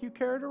I'll make you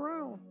carry it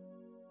around.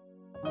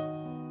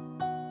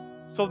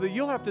 So that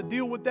you'll have to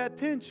deal with that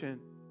tension.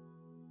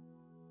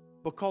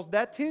 Because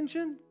that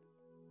tension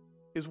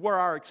is where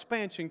our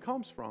expansion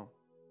comes from.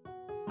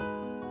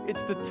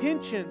 It's the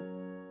tension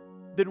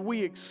that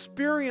we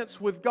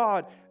experience with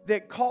God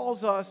that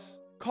causes us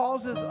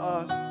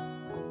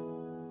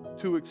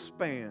to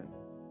expand.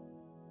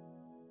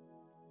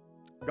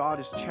 God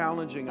is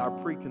challenging our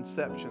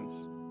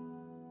preconceptions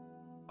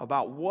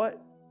about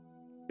what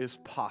is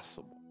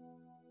possible.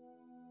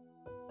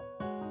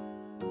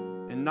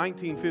 In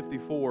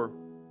 1954,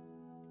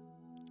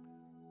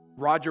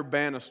 Roger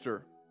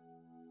Bannister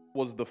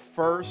was the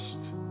first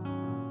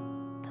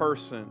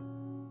person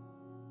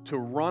to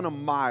run a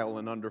mile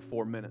in under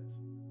 4 minutes.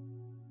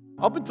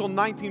 Up until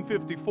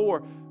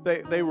 1954,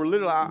 they were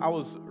literally, I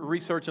was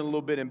researching a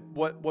little bit in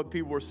what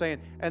people were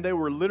saying, and they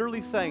were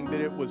literally saying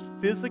that it was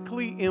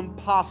physically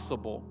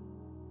impossible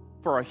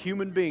for a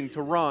human being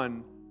to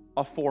run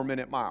a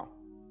 4-minute mile.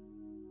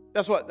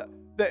 That's what,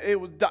 it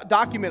was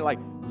documented, like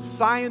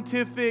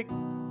scientific,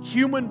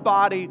 human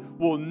body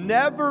will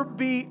never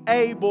be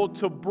able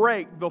to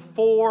break the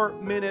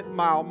 4-minute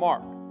mile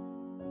mark.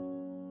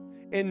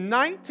 In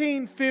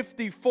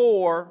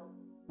 1954,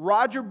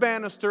 Roger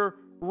Bannister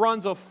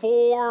runs a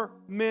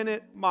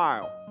 4-minute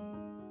mile.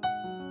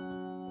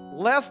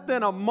 Less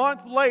than a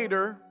month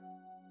later,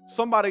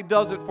 somebody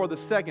does it for the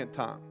second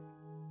time.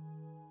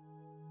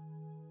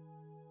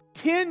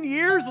 10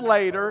 years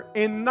later,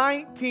 in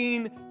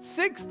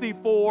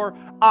 1964,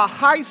 a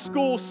high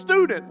school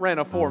student ran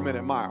a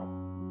 4-minute mile.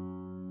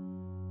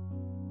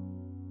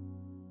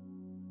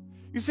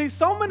 You see,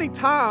 so many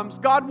times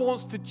God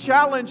wants to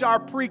challenge our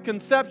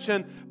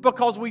preconception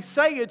because we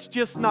say it's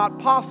just not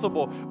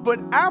possible. But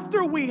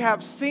after we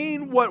have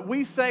seen what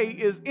we say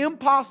is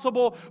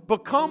impossible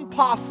become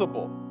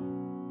possible,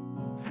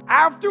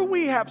 after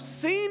we have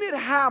seen it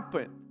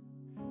happen,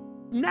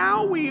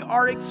 now we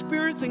are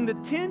experiencing the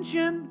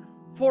tension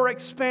for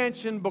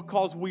expansion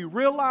because we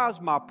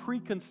realize my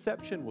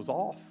preconception was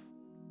off.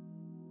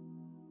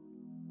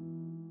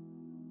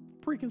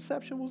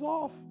 Preconception was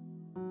off.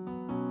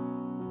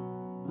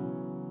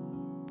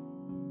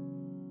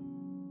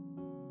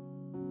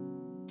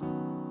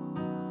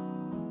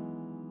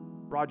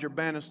 Roger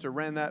Bannister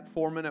ran that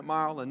 4-minute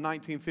mile in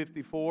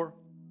 1954.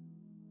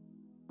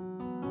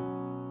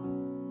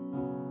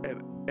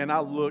 And I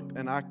looked,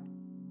 and I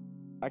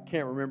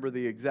can't remember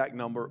the exact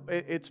number.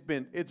 It's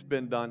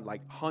been done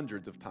like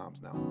hundreds of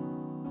times now.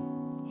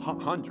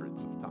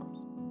 Hundreds of times.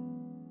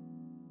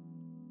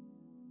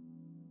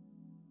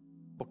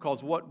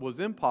 Because what was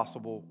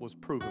impossible was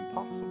proven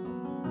possible.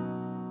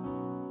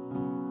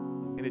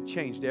 And it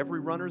changed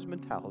every runner's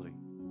mentality.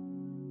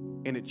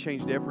 And it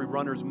changed every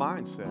runner's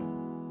mindset.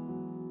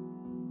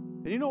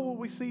 And you know what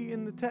we see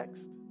in the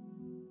text?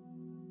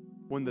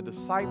 When the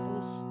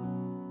disciples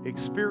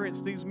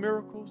experienced these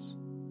miracles,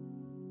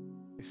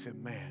 they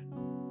said, man,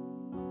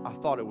 I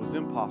thought it was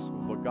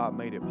impossible, but God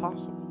made it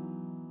possible.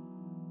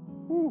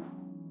 Whew.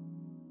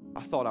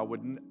 I thought I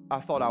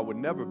would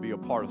never be a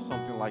part of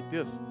something like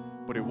this.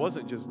 But it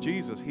wasn't just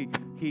Jesus.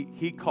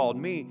 He called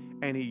me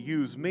and he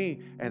used me,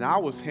 and I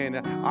was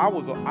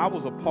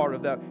a part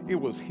of that. It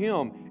was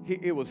him.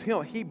 It was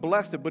him. He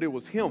blessed it, but it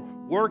was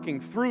him working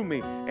through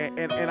me.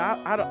 And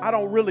I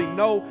don't really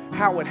know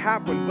how it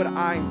happened, but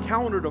I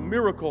encountered a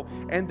miracle,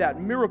 and that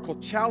miracle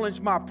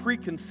challenged my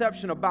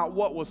preconception about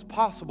what was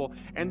possible.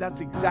 And that's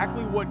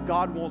exactly what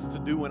God wants to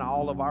do in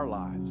all of our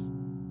lives.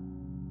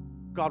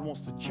 God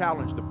wants to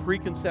challenge the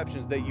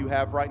preconceptions that you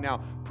have right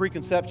now.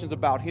 Preconceptions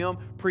about Him,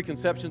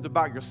 preconceptions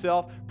about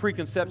yourself,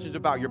 preconceptions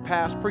about your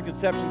past,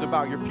 preconceptions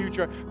about your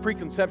future,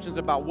 preconceptions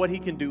about what He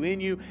can do in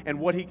you and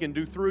what He can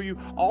do through you.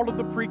 All of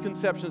the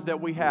preconceptions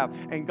that we have,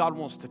 and God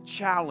wants to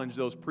challenge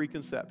those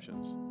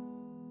preconceptions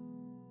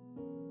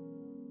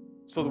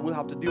so that we'll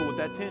have to deal with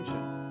that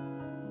tension.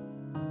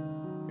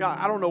 Yeah,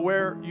 I don't know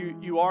where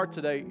you are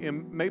today,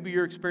 and maybe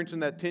you're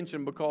experiencing that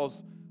tension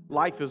because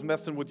life is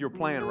messing with your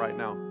plan right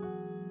now.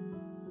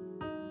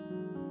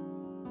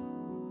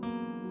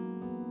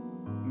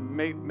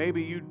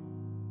 Maybe you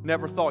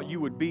never thought you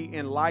would be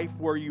in life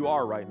where you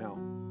are right now.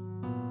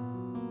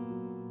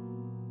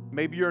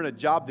 Maybe you're in a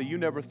job that you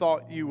never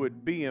thought you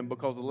would be in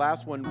because the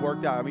last one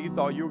worked out. I mean, you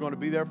thought you were going to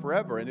be there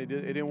forever, and it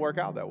didn't work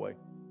out that way.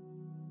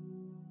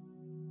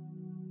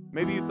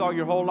 Maybe you thought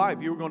your whole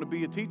life you were going to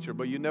be a teacher,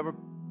 but you never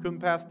couldn't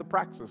pass the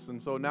praxis,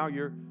 and so now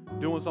you're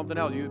doing something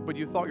else. But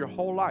you thought your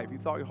whole life,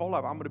 I'm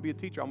going to be a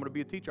teacher, I'm going to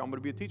be a teacher, I'm going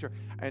to be a teacher,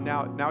 and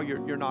now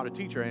you're not a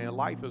teacher, and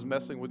life is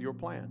messing with your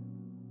plan.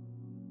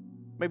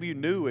 Maybe you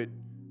knew at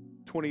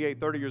 28,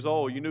 30 years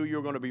old, you knew you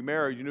were going to be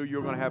married, you knew you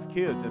were going to have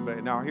kids,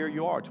 and now here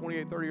you are,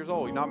 28, 30 years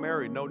old, you're not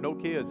married, no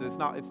kids. It's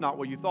not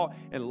what you thought,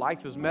 and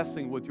life is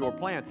messing with your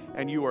plan,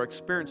 and you are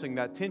experiencing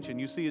that tension.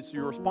 You see, it's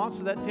your response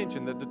to that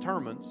tension that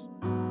determines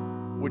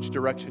which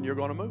direction you're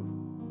going to move.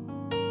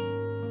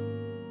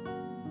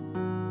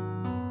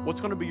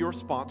 What's going to be your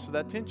response to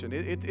that tension?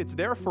 It's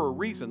there for a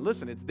reason.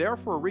 Listen, it's there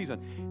for a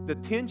reason. The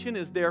tension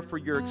is there for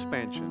your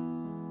expansion.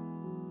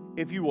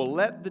 If you will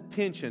let the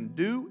tension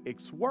do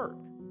its work,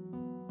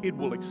 it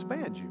will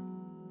expand you,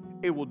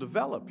 it will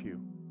develop you,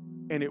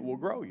 and it will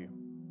grow you.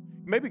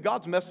 Maybe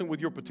God's messing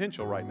with your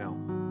potential right now.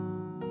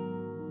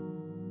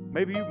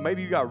 Maybe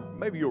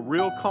you're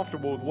real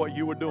comfortable with what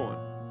you were doing.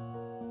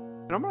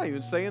 And I'm not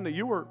even saying that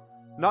you were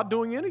not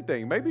doing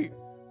anything. Maybe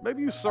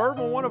you serve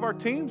on one of our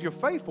teams, you're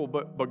faithful,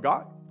 but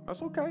God,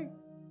 that's okay.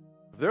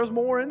 If there's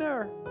more in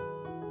there,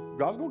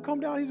 God's going to come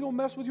down, He's going to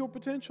mess with your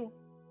potential.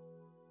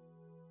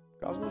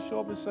 God's going to show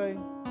up and say,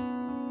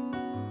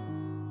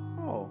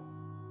 oh,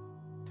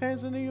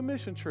 Tanzania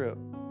mission trip.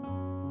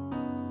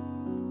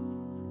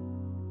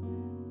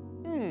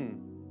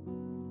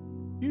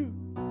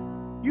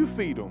 You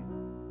feed them.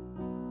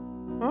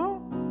 Huh?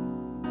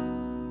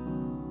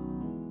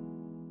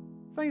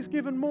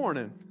 Thanksgiving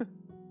morning.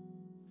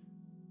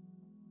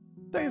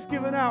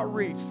 Thanksgiving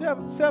outreach,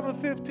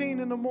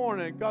 7:15 in the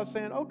morning. God's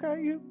saying,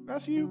 okay,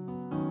 that's you.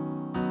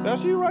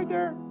 That's you right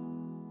there.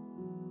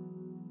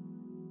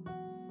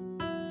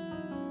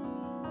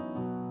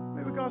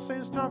 Maybe God's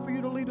saying it's time for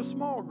you to lead a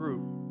small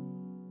group.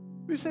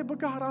 You say, but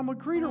God, I'm a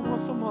greeter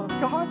once a month.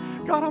 God,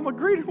 I'm a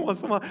greeter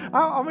once a month.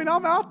 I mean,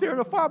 I'm out there in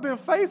the fire. I've been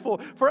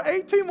faithful. For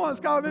 18 months,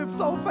 God, I've been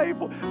so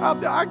faithful.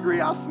 Out there, I greet,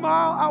 I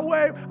smile, I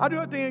wave, I do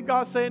everything. And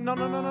God's saying, no,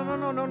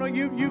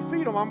 you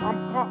feed them.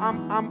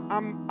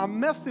 I'm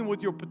messing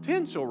with your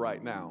potential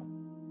right now.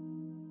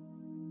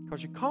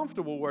 Because you're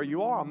comfortable where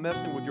you are, I'm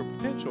messing with your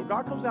potential.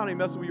 God comes down and He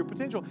messes with your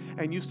potential,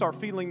 and you start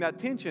feeling that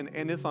tension,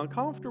 and it's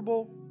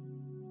uncomfortable.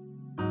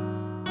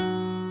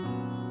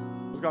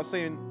 Because God's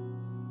saying,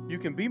 you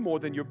can be more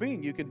than you're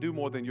being. You can do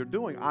more than you're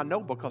doing. I know,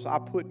 because I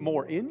put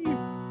more in you.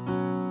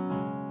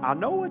 I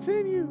know what's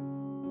in you.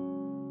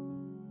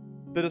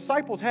 The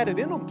disciples had it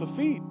in them to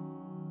feed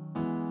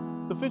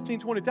the 15,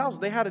 20,000.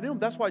 They had it in them.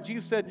 That's why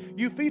Jesus said,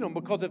 you feed them,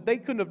 because if they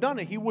couldn't have done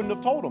it, He wouldn't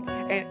have told them.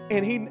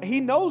 And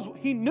he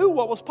knew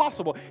what was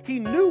possible. He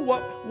knew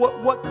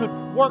what could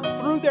work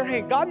through their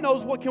hand. God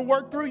knows what can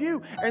work through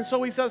you. And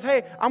so He says,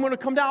 hey, I'm going to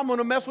come down. I'm going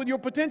to mess with your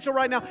potential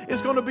right now.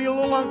 It's going to be a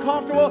little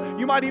uncomfortable.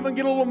 You might even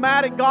get a little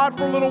mad at God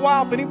for a little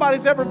while. If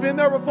anybody's ever been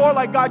there before,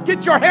 like, God,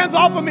 get your hands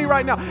off of me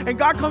right now. And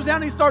God comes down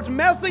and He starts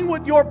messing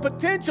with your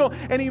potential,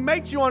 and He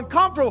makes you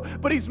uncomfortable.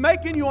 But He's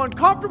making you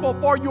uncomfortable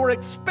for your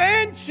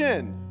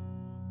expansion.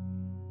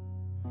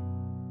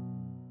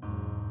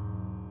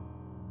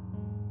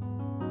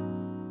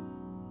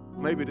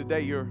 Maybe today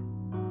you're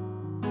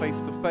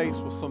face to face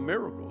with some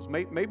miracles.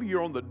 Maybe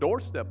you're on the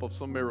doorstep of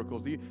some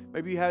miracles.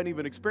 Maybe you haven't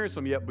even experienced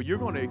them yet, but you're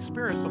going to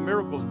experience some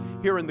miracles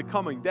here in the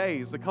coming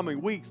days, the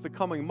coming weeks, the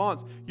coming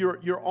months.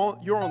 You're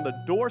on the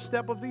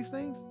doorstep of these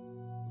things.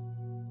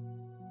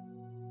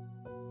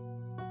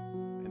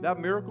 And that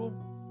miracle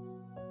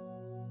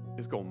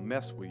is going to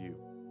mess with you.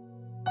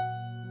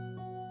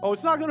 Oh,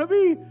 it's not going to be,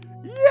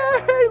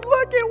 yay,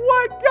 look at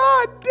what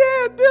God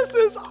did. This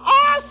is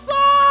awesome.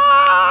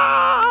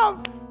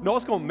 No,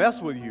 it's going to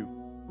mess with you.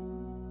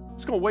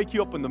 It's going to wake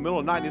you up in the middle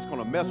of the night, and it's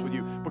going to mess with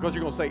you, because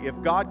you're going to say,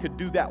 if God could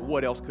do that,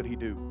 what else could He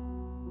do?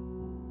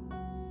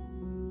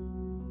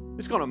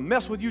 It's going to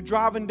mess with you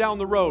driving down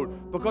the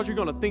road, because you're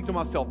going to think to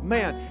myself,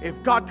 man,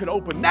 if God could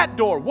open that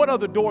door, what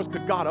other doors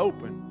could God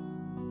open?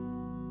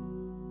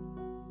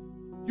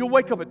 You'll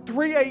wake up at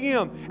 3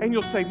 a.m. and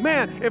you'll say,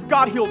 man, if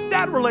God healed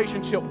that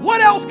relationship,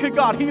 what else could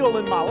God heal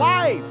in my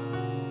life?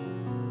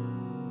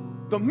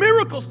 The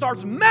miracle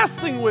starts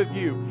messing with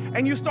you,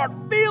 and you start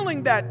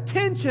feeling that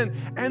tension,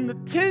 and the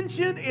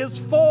tension is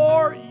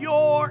for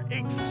your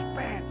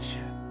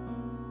expansion.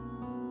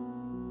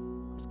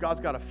 God's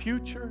got a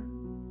future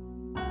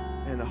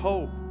and a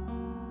hope.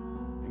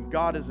 And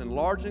God is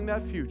enlarging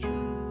that future.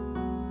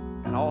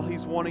 And all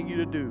He's wanting you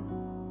to do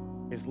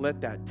is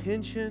let that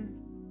tension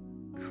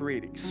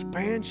create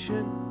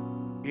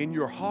expansion in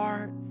your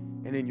heart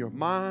and in your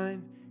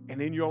mind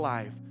and in your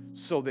life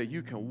so that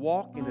you can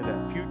walk into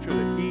that future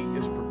that He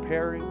is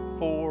preparing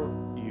for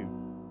you.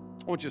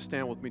 I want you to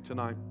stand with me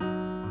tonight.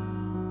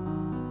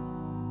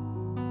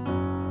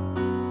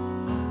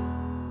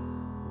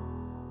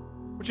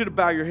 I want you to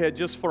bow your head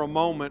just for a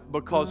moment,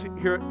 because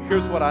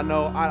here's what I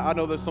know. I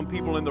know there's some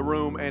people in the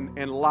room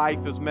and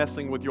life is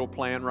messing with your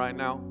plan right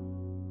now.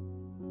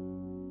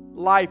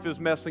 Life is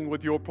messing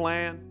with your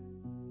plan.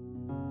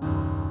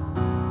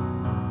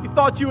 You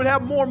thought you would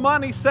have more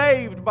money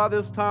saved by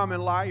this time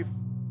in life.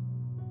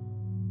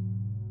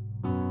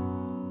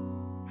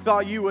 You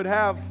thought you would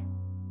have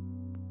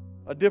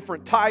a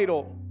different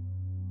title.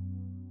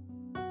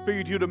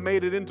 Figured you'd have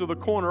made it into the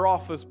corner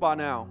office by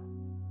now.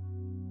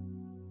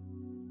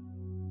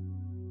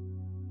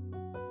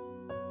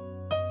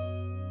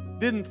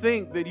 Didn't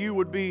think that you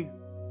would be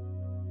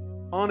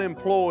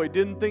unemployed.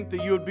 Didn't think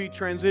that you would be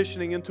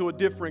transitioning into a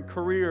different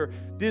career.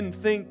 Didn't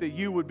think that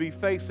you would be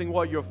facing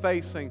what you're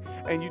facing.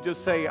 And you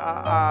just say,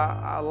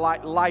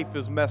 life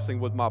is messing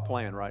with my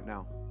plan right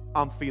now.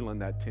 I'm feeling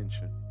that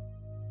tension.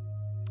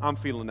 I'm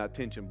feeling that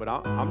tension. But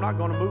I'm not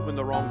going to move in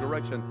the wrong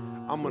direction.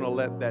 I'm going to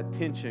let that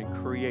tension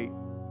create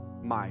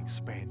my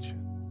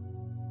expansion.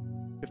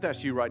 If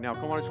that's you right now,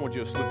 come on, I just want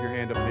you to slip your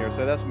hand up in the air and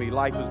say, that's me.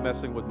 Life is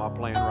messing with my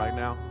plan right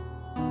now.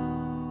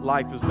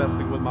 Life is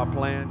messing with my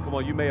plan. Come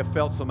on, you may have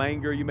felt some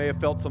anger. You may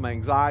have felt some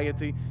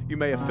anxiety. You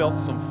may have felt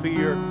some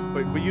fear.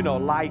 But you know,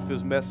 life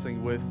is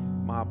messing with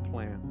my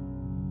plan.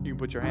 You can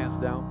put your hands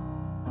down.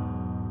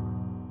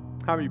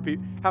 How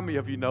many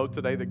of you know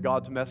today that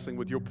God's messing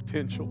with your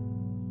potential?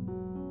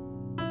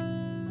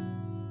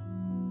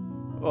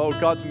 Oh,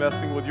 God's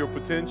messing with your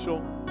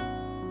potential.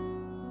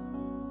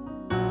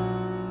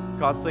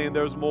 God's saying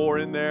there's more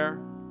in there.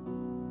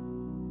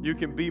 You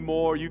can be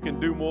more. You can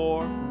do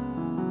more.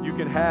 You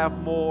can have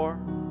more.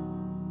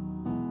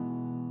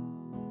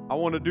 I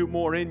want to do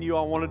more in you.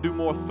 I want to do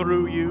more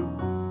through you.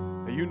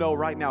 And you know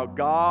right now,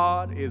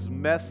 God is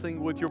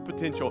messing with your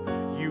potential.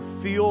 You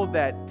feel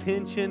that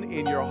tension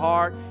in your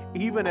heart.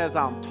 Even as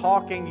I'm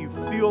talking, you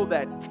feel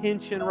that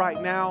tension right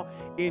now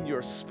in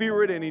your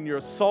spirit and in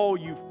your soul.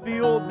 You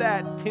feel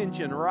that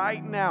tension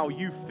right now.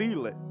 You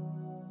feel it.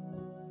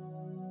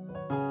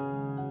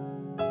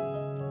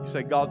 You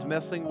say, God's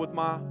messing with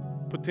my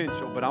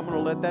potential, but I'm going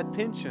to let that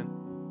tension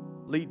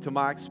lead to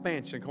my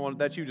expansion. Come on, if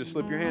that's you, just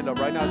slip your hand up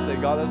right now and say,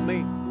 God, that's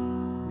me.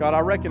 God, I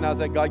recognize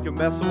that. God, you're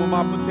messing with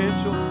my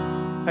potential.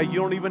 Hey, you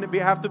don't even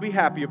have to be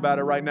happy about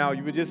it right now.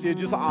 You're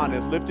just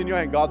honest, lifting your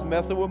hand. God's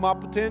messing with my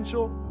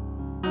potential.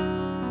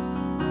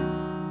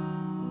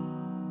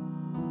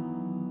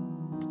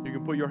 You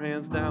can put your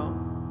hands down.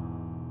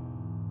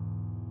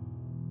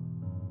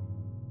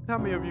 How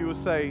many of you would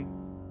say,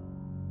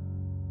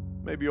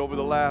 maybe over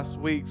the last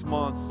weeks,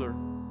 months, or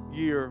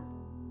year,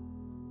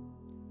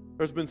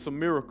 there's been some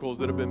miracles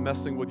that have been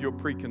messing with your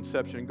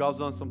preconception. God's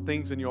done some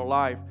things in your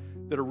life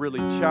that are really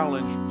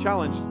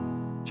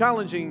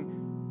challenging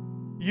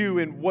you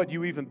in what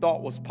you even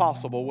thought was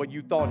possible, what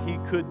you thought He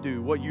could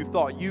do, what you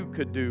thought you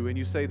could do. And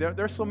you say,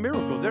 there's some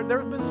miracles. There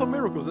have been some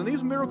miracles. And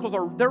these miracles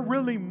they're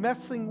really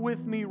messing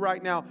with me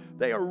right now.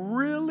 They are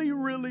really,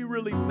 really,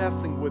 really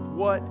messing with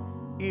what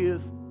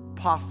is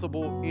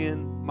possible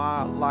in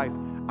my life.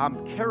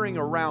 I'm carrying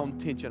around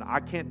tension. I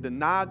can't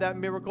deny that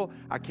miracle.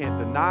 I can't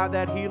deny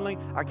that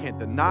healing. I can't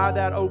deny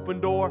that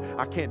open door.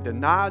 I can't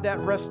deny that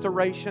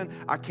restoration.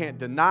 I can't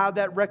deny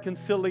that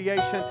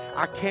reconciliation.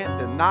 I can't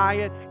deny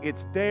it.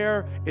 It's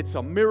there. It's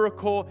a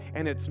miracle,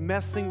 and it's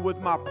messing with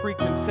my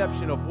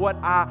preconception of what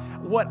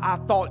I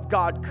thought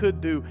God could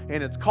do,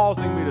 and it's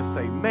causing me to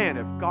say, man,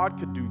 if God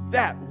could do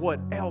that,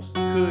 what else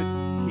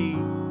could He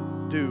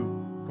do?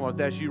 Come on, if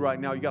that's you right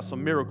now, you got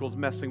some miracles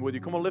messing with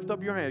you. Come on, lift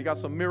up your hand. You got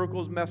some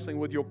miracles messing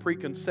with your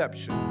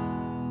preconceptions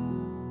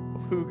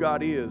of who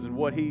God is and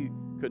what He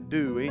could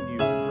do in you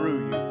and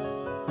through you.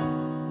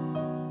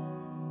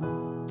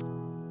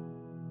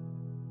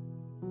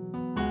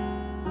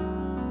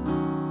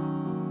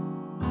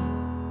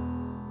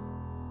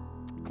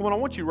 Come on, I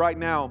want you right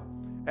now,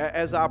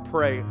 as I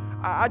pray,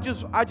 I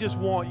just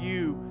want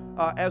you,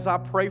 as I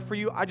pray for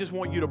you, I just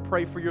want you to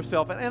pray for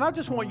yourself. And I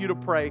just want you to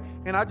pray,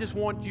 and I just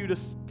want you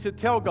to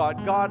tell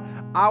God, God,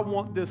 I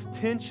want this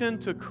tension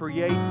to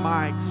create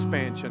my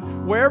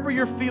expansion. Wherever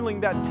you're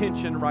feeling that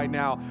tension right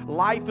now,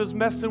 life is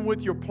messing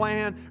with your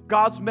plan,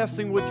 God's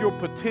messing with your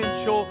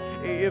potential.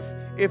 If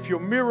if your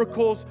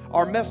miracles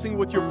are messing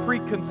with your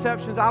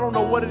preconceptions. I don't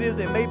know what it is.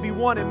 It may be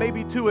one, it may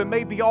be two, it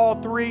may be all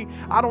three.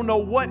 I don't know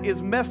what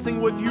is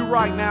messing with you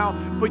right now,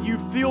 but you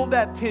feel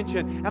that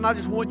tension. And I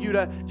just want you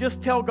to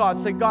just tell God,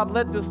 say, God,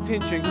 let this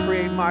tension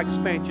create my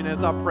expansion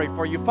as I pray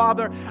for you.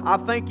 Father, I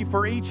thank you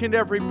for each and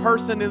every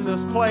person in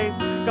this place.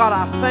 God,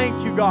 I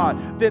thank you,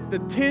 God, that the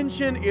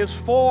tension is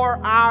for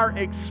our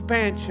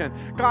expansion.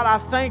 God, I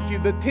thank you.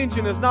 The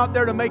tension is not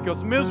there to make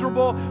us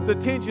miserable. The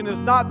tension is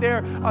not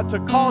there to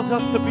cause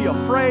us to be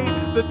afraid.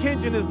 The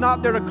tension is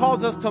not there to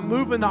cause us to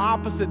move in the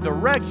opposite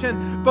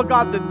direction. But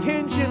God, the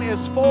tension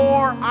is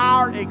for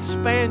our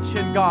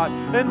expansion, God.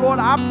 And Lord,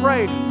 I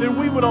pray that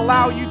we would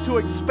allow you to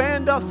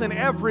expand us in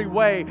every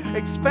way.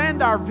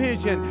 Expand our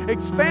vision.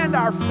 Expand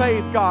our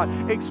faith, God.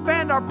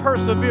 Expand our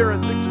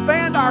perseverance.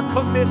 Expand our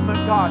commitment,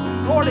 God.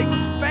 Lord,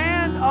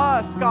 expand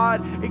us,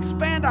 God.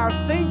 Expand our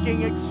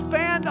thinking.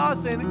 Expand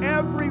us in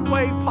every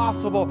way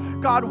possible.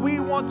 God, we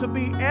want to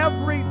be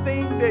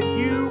everything that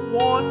you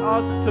want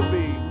us to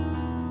be.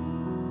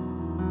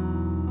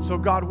 So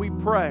God, we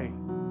pray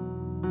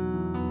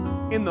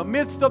in the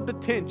midst of the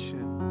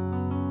tension,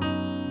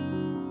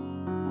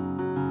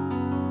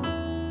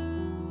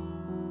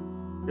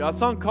 yeah,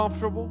 it's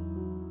uncomfortable.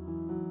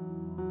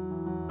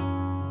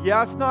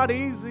 Yeah, it's not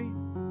easy.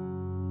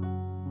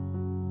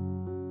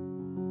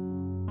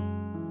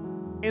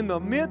 In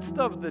the midst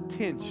of the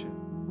tension,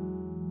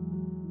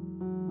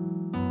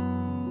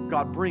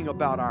 God, bring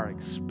about our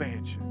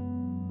expansion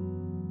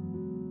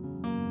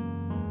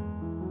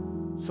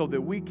so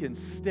that we can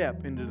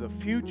step into the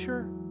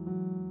future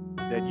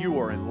that you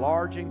are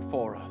enlarging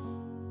for us.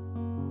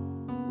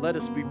 Let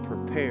us be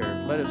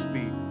prepared. Let us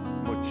be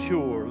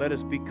mature. Let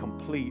us be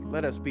complete.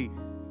 Let us be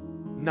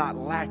not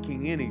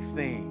lacking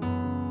anything.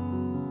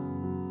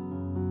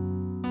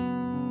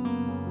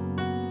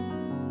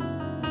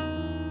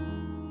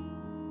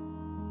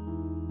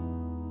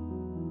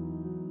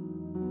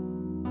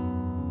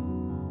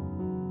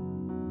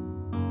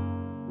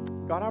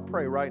 God, I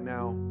pray right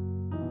now,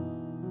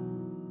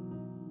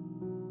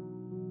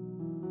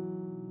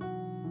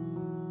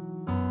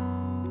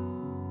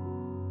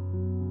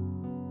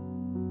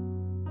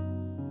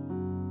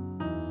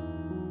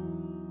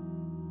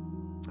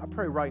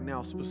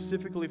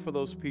 specifically for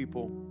those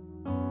people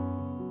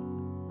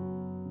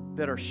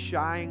that are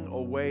shying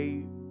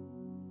away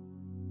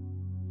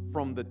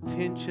from the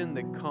tension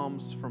that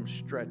comes from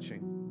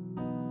stretching.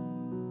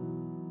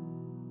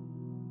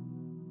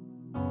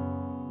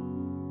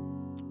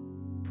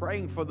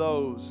 Praying for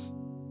those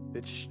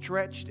that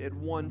stretched at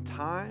one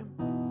time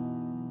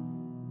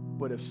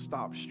but have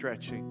stopped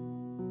stretching.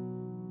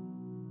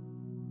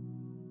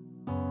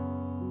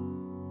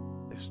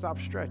 They've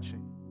stopped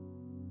stretching.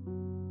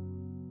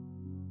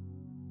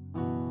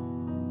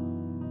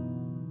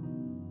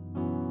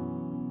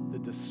 The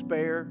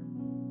despair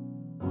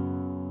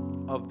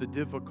of the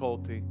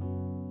difficulty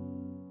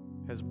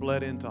has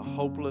bled into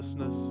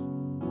hopelessness.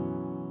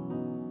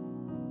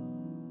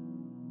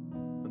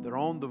 And they're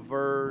on the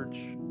verge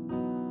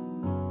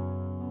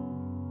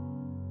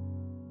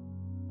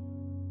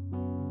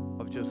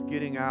of just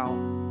getting out.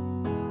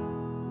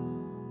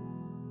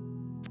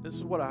 This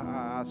is what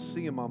I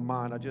see in my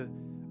mind.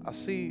 I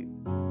see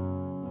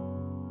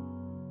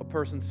a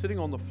person sitting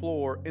on the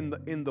floor in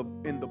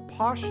the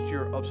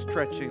posture of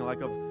stretching,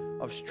 like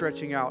of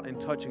stretching out and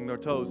touching their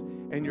toes,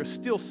 and you're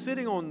still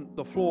sitting on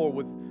the floor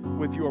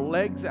with your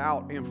legs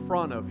out in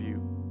front of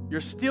you.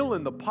 You're still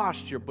in the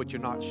posture, but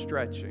you're not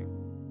stretching.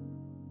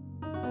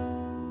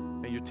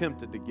 And you're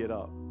tempted to get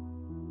up.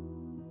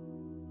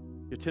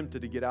 You're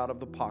tempted to get out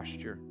of the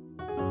posture.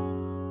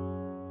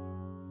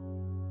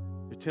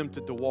 You're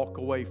tempted to walk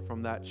away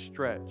from that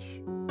stretch.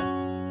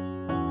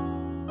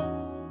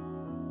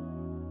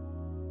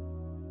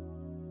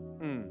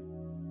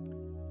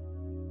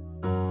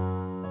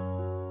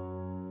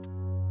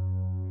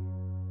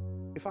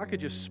 If I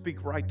could just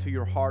speak right to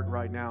your heart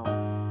right now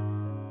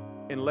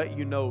and let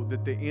you know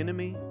that the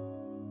enemy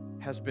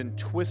has been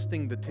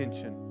twisting the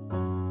tension.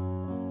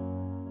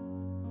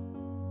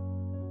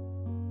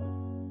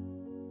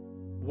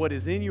 What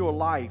is in your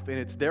life, and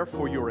it's there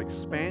for your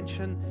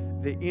expansion,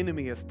 the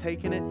enemy has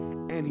taken it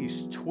and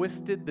he's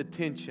twisted the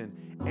tension,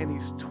 and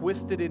he's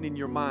twisted it in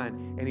your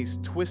mind, and he's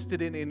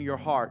twisted it in your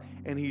heart,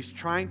 and he's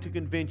trying to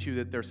convince you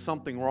that there's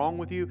something wrong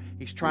with you.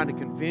 He's trying to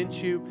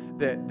convince you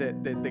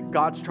that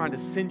God's trying to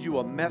send you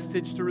a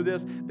message through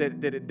this,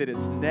 that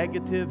it's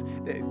negative,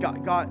 that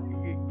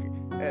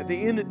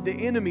the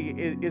enemy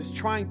is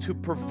trying to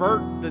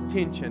pervert the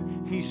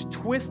tension. He's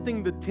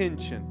twisting the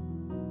tension.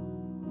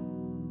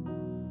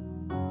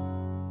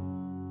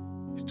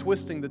 He's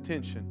twisting the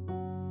tension.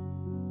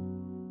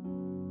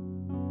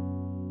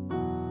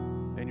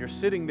 And you're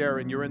sitting there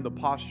and you're in the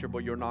posture,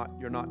 but you're not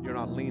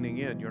leaning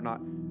in. You're not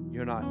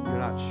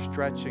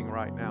stretching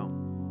right now.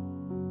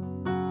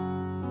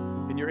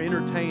 And you're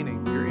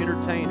entertaining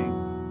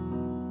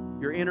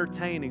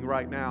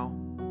right now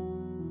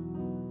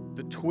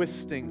the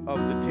twisting of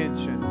the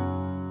tension.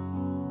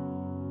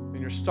 And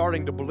and you're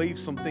starting to believe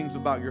some things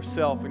about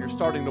yourself, and you're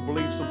starting to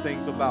believe some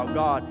things about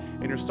God,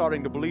 and you're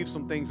starting to believe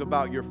some things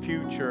about your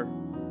future.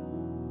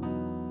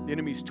 The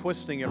enemy's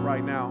twisting it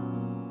right now.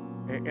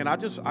 And I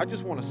just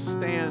want to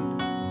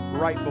stand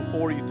right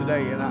before you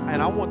today, and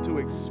I want to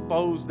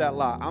expose that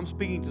lie. I'm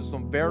speaking to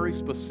some very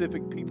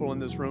specific people in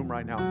this room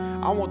right now.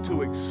 I want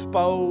to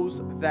expose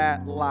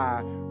that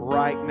lie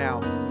right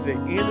now. The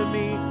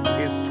enemy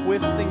is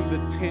twisting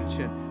the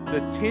tension. The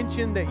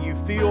tension that you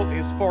feel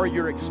is for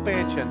your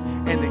expansion,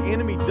 and the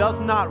enemy does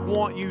not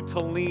want you to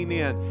lean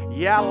in.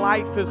 Yeah,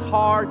 life is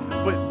hard,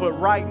 but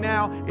right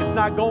now it's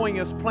not going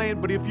as planned,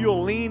 but if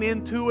you'll lean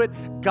into it,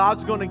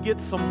 God's going to get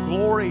some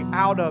glory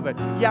out of it.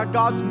 Yeah,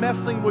 God's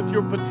messing with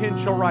your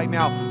potential right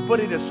now,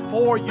 but it is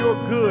for your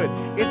good.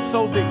 It's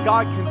so that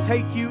God can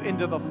take you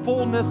into the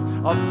fullness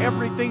of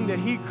everything that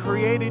He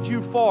created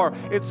you for.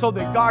 It's so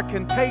that God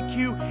can take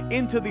you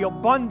into the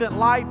abundant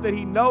life that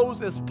He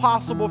knows is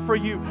possible for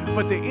you.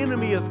 But the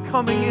enemy is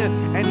coming in,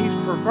 and he's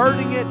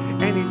perverting it,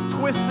 and he's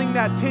twisting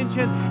that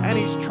tension, and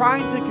he's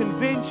trying to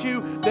convince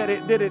you that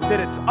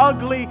it's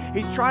ugly.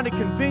 He's trying to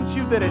convince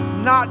you that it's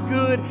not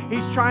good.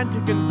 He's trying to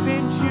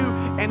convince you,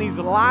 and he's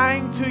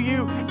lying to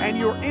you, and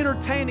you're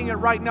entertaining it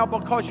right now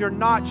because you're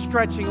not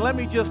stretching. Let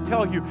me just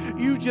tell you,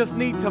 you just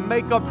need to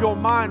make up your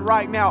mind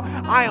right now.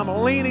 I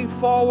am leaning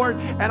forward,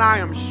 and I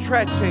am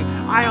stretching.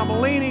 I am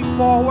leaning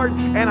forward,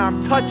 and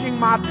I'm touching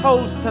my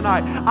toes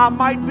tonight. I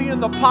might be in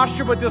the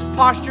posture, but this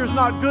posture is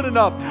not good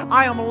enough.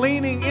 I am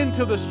leaning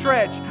into the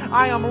stretch.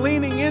 I am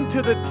leaning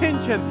into the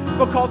tension,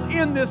 because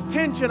in this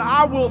tension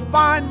I will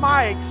find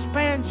my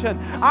expansion.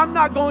 I'm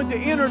not going to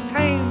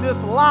entertain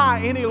this lie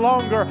any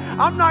longer.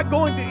 I'm not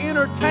going to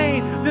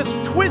entertain this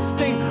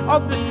twisting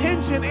of the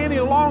tension any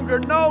longer.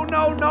 No.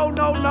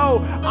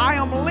 I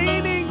am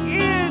leaning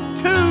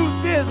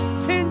into this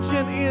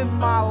tension in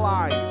my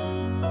life.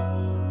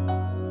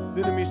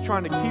 The enemy's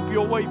trying to keep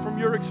you away from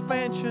your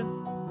expansion.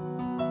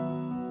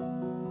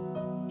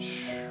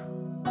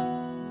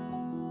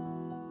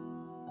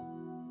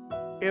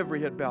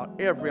 Every head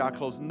bowed, every eye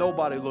closed,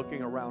 nobody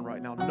looking around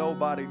right now.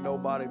 Nobody.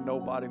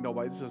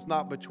 This is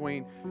not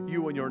between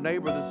you and your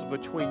neighbor. This is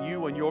between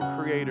you and your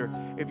Creator.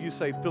 If you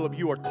say, Philip,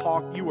 you were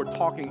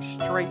talking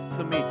straight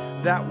to me.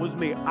 That was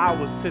me. I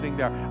was sitting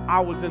there.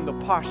 I was in the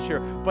posture,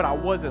 but I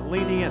wasn't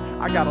leaning in.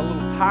 I got a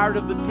little tired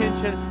of the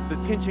tension. The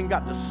tension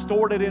got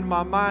distorted in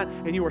my mind,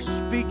 and you are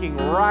speaking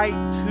right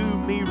to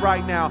me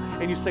right now.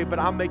 And you say, but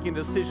I'm making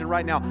a decision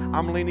right now.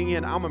 I'm leaning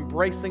in. I'm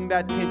embracing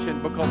that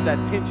tension, because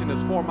that tension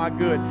is for my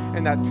good,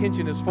 and that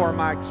tension is for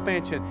my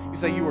expansion. You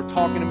say, you were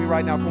talking to me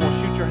right now. Come on,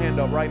 shoot your hand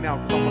up right now,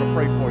 because I'm going to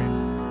pray for you.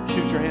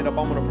 Shoot your hand up.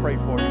 I'm going to pray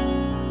for you.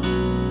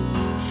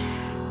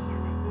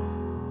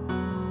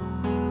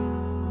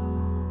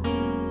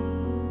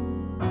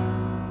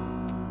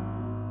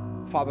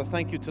 Father,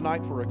 thank you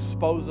tonight for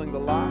exposing the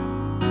lie.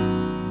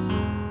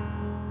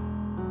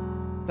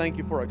 Thank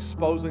you for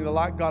exposing the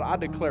lie. God, I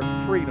declare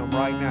freedom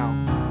right now.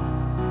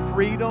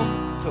 Freedom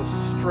to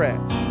stretch.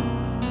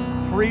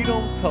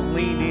 Freedom to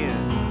lean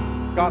in.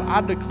 God,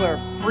 I declare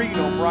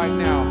freedom right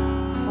now.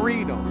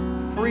 Freedom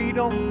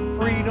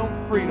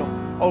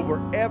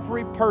over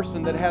every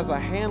person that has a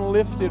hand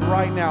lifted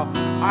right now.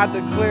 I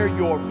declare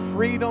your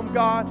freedom,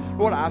 God.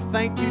 Lord, I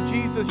thank you,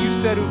 Jesus. You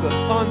said who the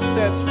Son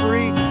sets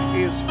free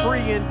is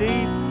free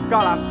indeed.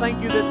 God, I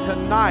thank you that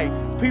tonight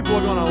people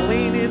are going to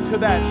lean into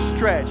that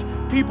stretch.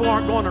 People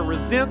aren't going to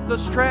resent the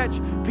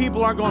stretch.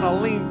 People aren't going to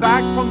lean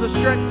back from the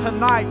stretch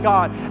tonight,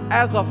 God.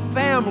 As a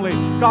family,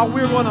 God,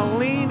 we're going to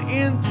lean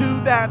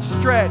into that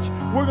stretch.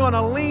 We're going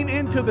to lean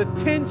into the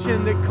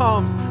tension that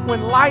comes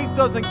when life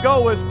doesn't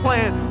go as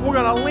planned. We're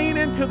going to lean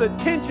into the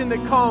tension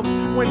that comes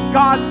when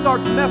God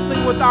starts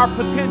messing with our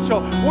potential.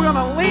 We're going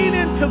to lean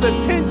into the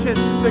tension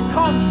that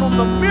comes from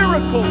the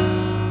miracles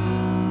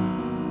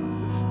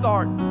that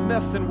start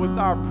messing with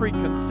our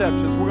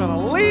preconceptions. We're going to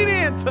lean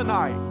in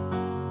tonight.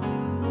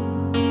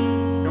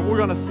 And we're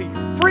going to see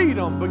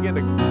freedom begin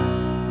to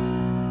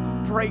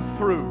break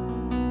through.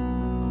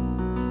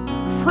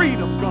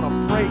 Freedom's going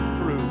to break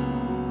through.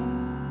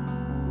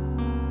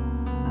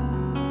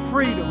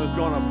 Freedom is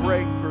going to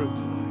break through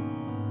tonight.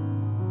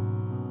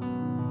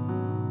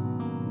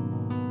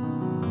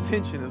 The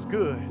tension is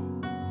good.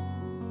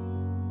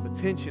 The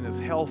tension is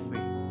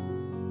healthy.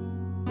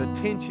 The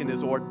tension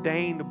is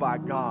ordained by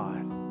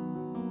God.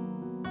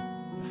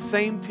 The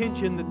same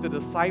tension that the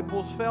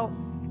disciples felt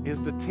is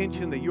the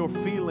tension that you're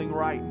feeling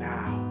right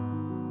now.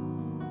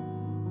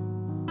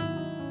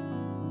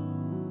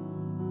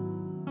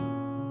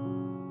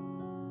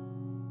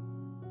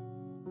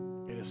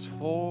 It is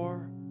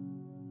for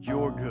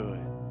your good.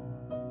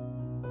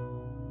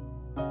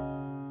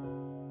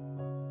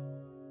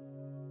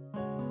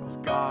 Because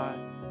God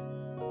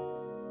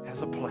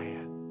has a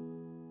plan.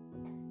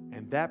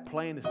 And that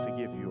plan is to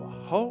give you a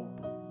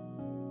hope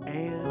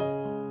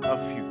and a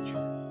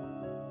future.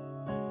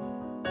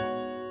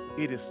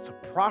 It is to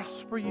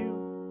prosper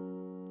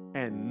you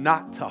and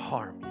not to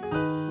harm you.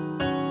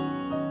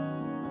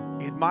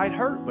 It might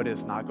hurt, but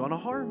it's not going to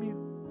harm you.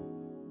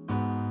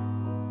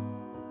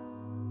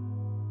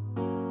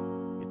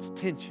 It's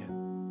tension,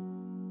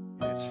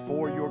 and it's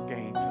for your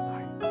gain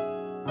tonight.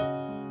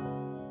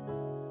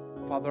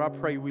 Father, I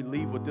pray we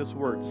leave with this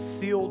word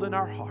sealed in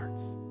our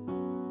hearts.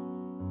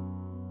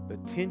 The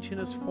tension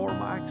is for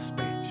my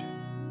expansion.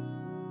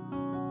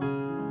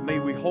 May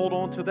we hold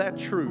on to that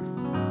truth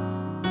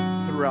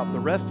throughout the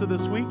rest of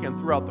this week and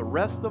throughout the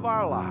rest of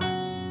our lives.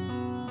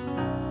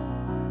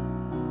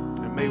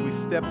 And may we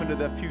step into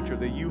that future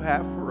that you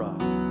have for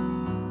us.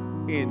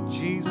 In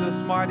Jesus'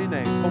 mighty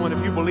name. Come on,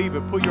 if you believe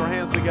it, put your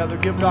hands together.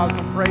 Give God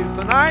some praise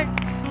tonight.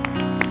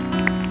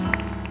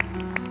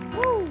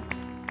 Woo!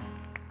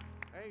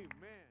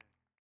 Amen.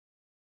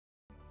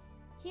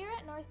 Here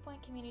at North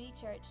Point Community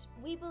Church,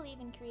 we believe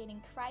in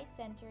creating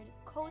Christ-centered,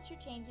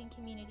 culture-changing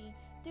community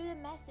through the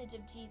message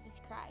of Jesus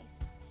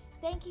Christ.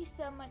 Thank you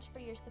so much for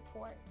your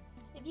support.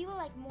 If you would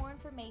like more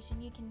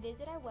information, you can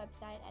visit our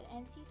website at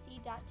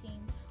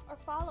ncc.team or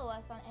follow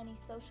us on any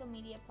social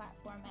media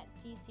platform at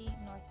CC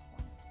North Point.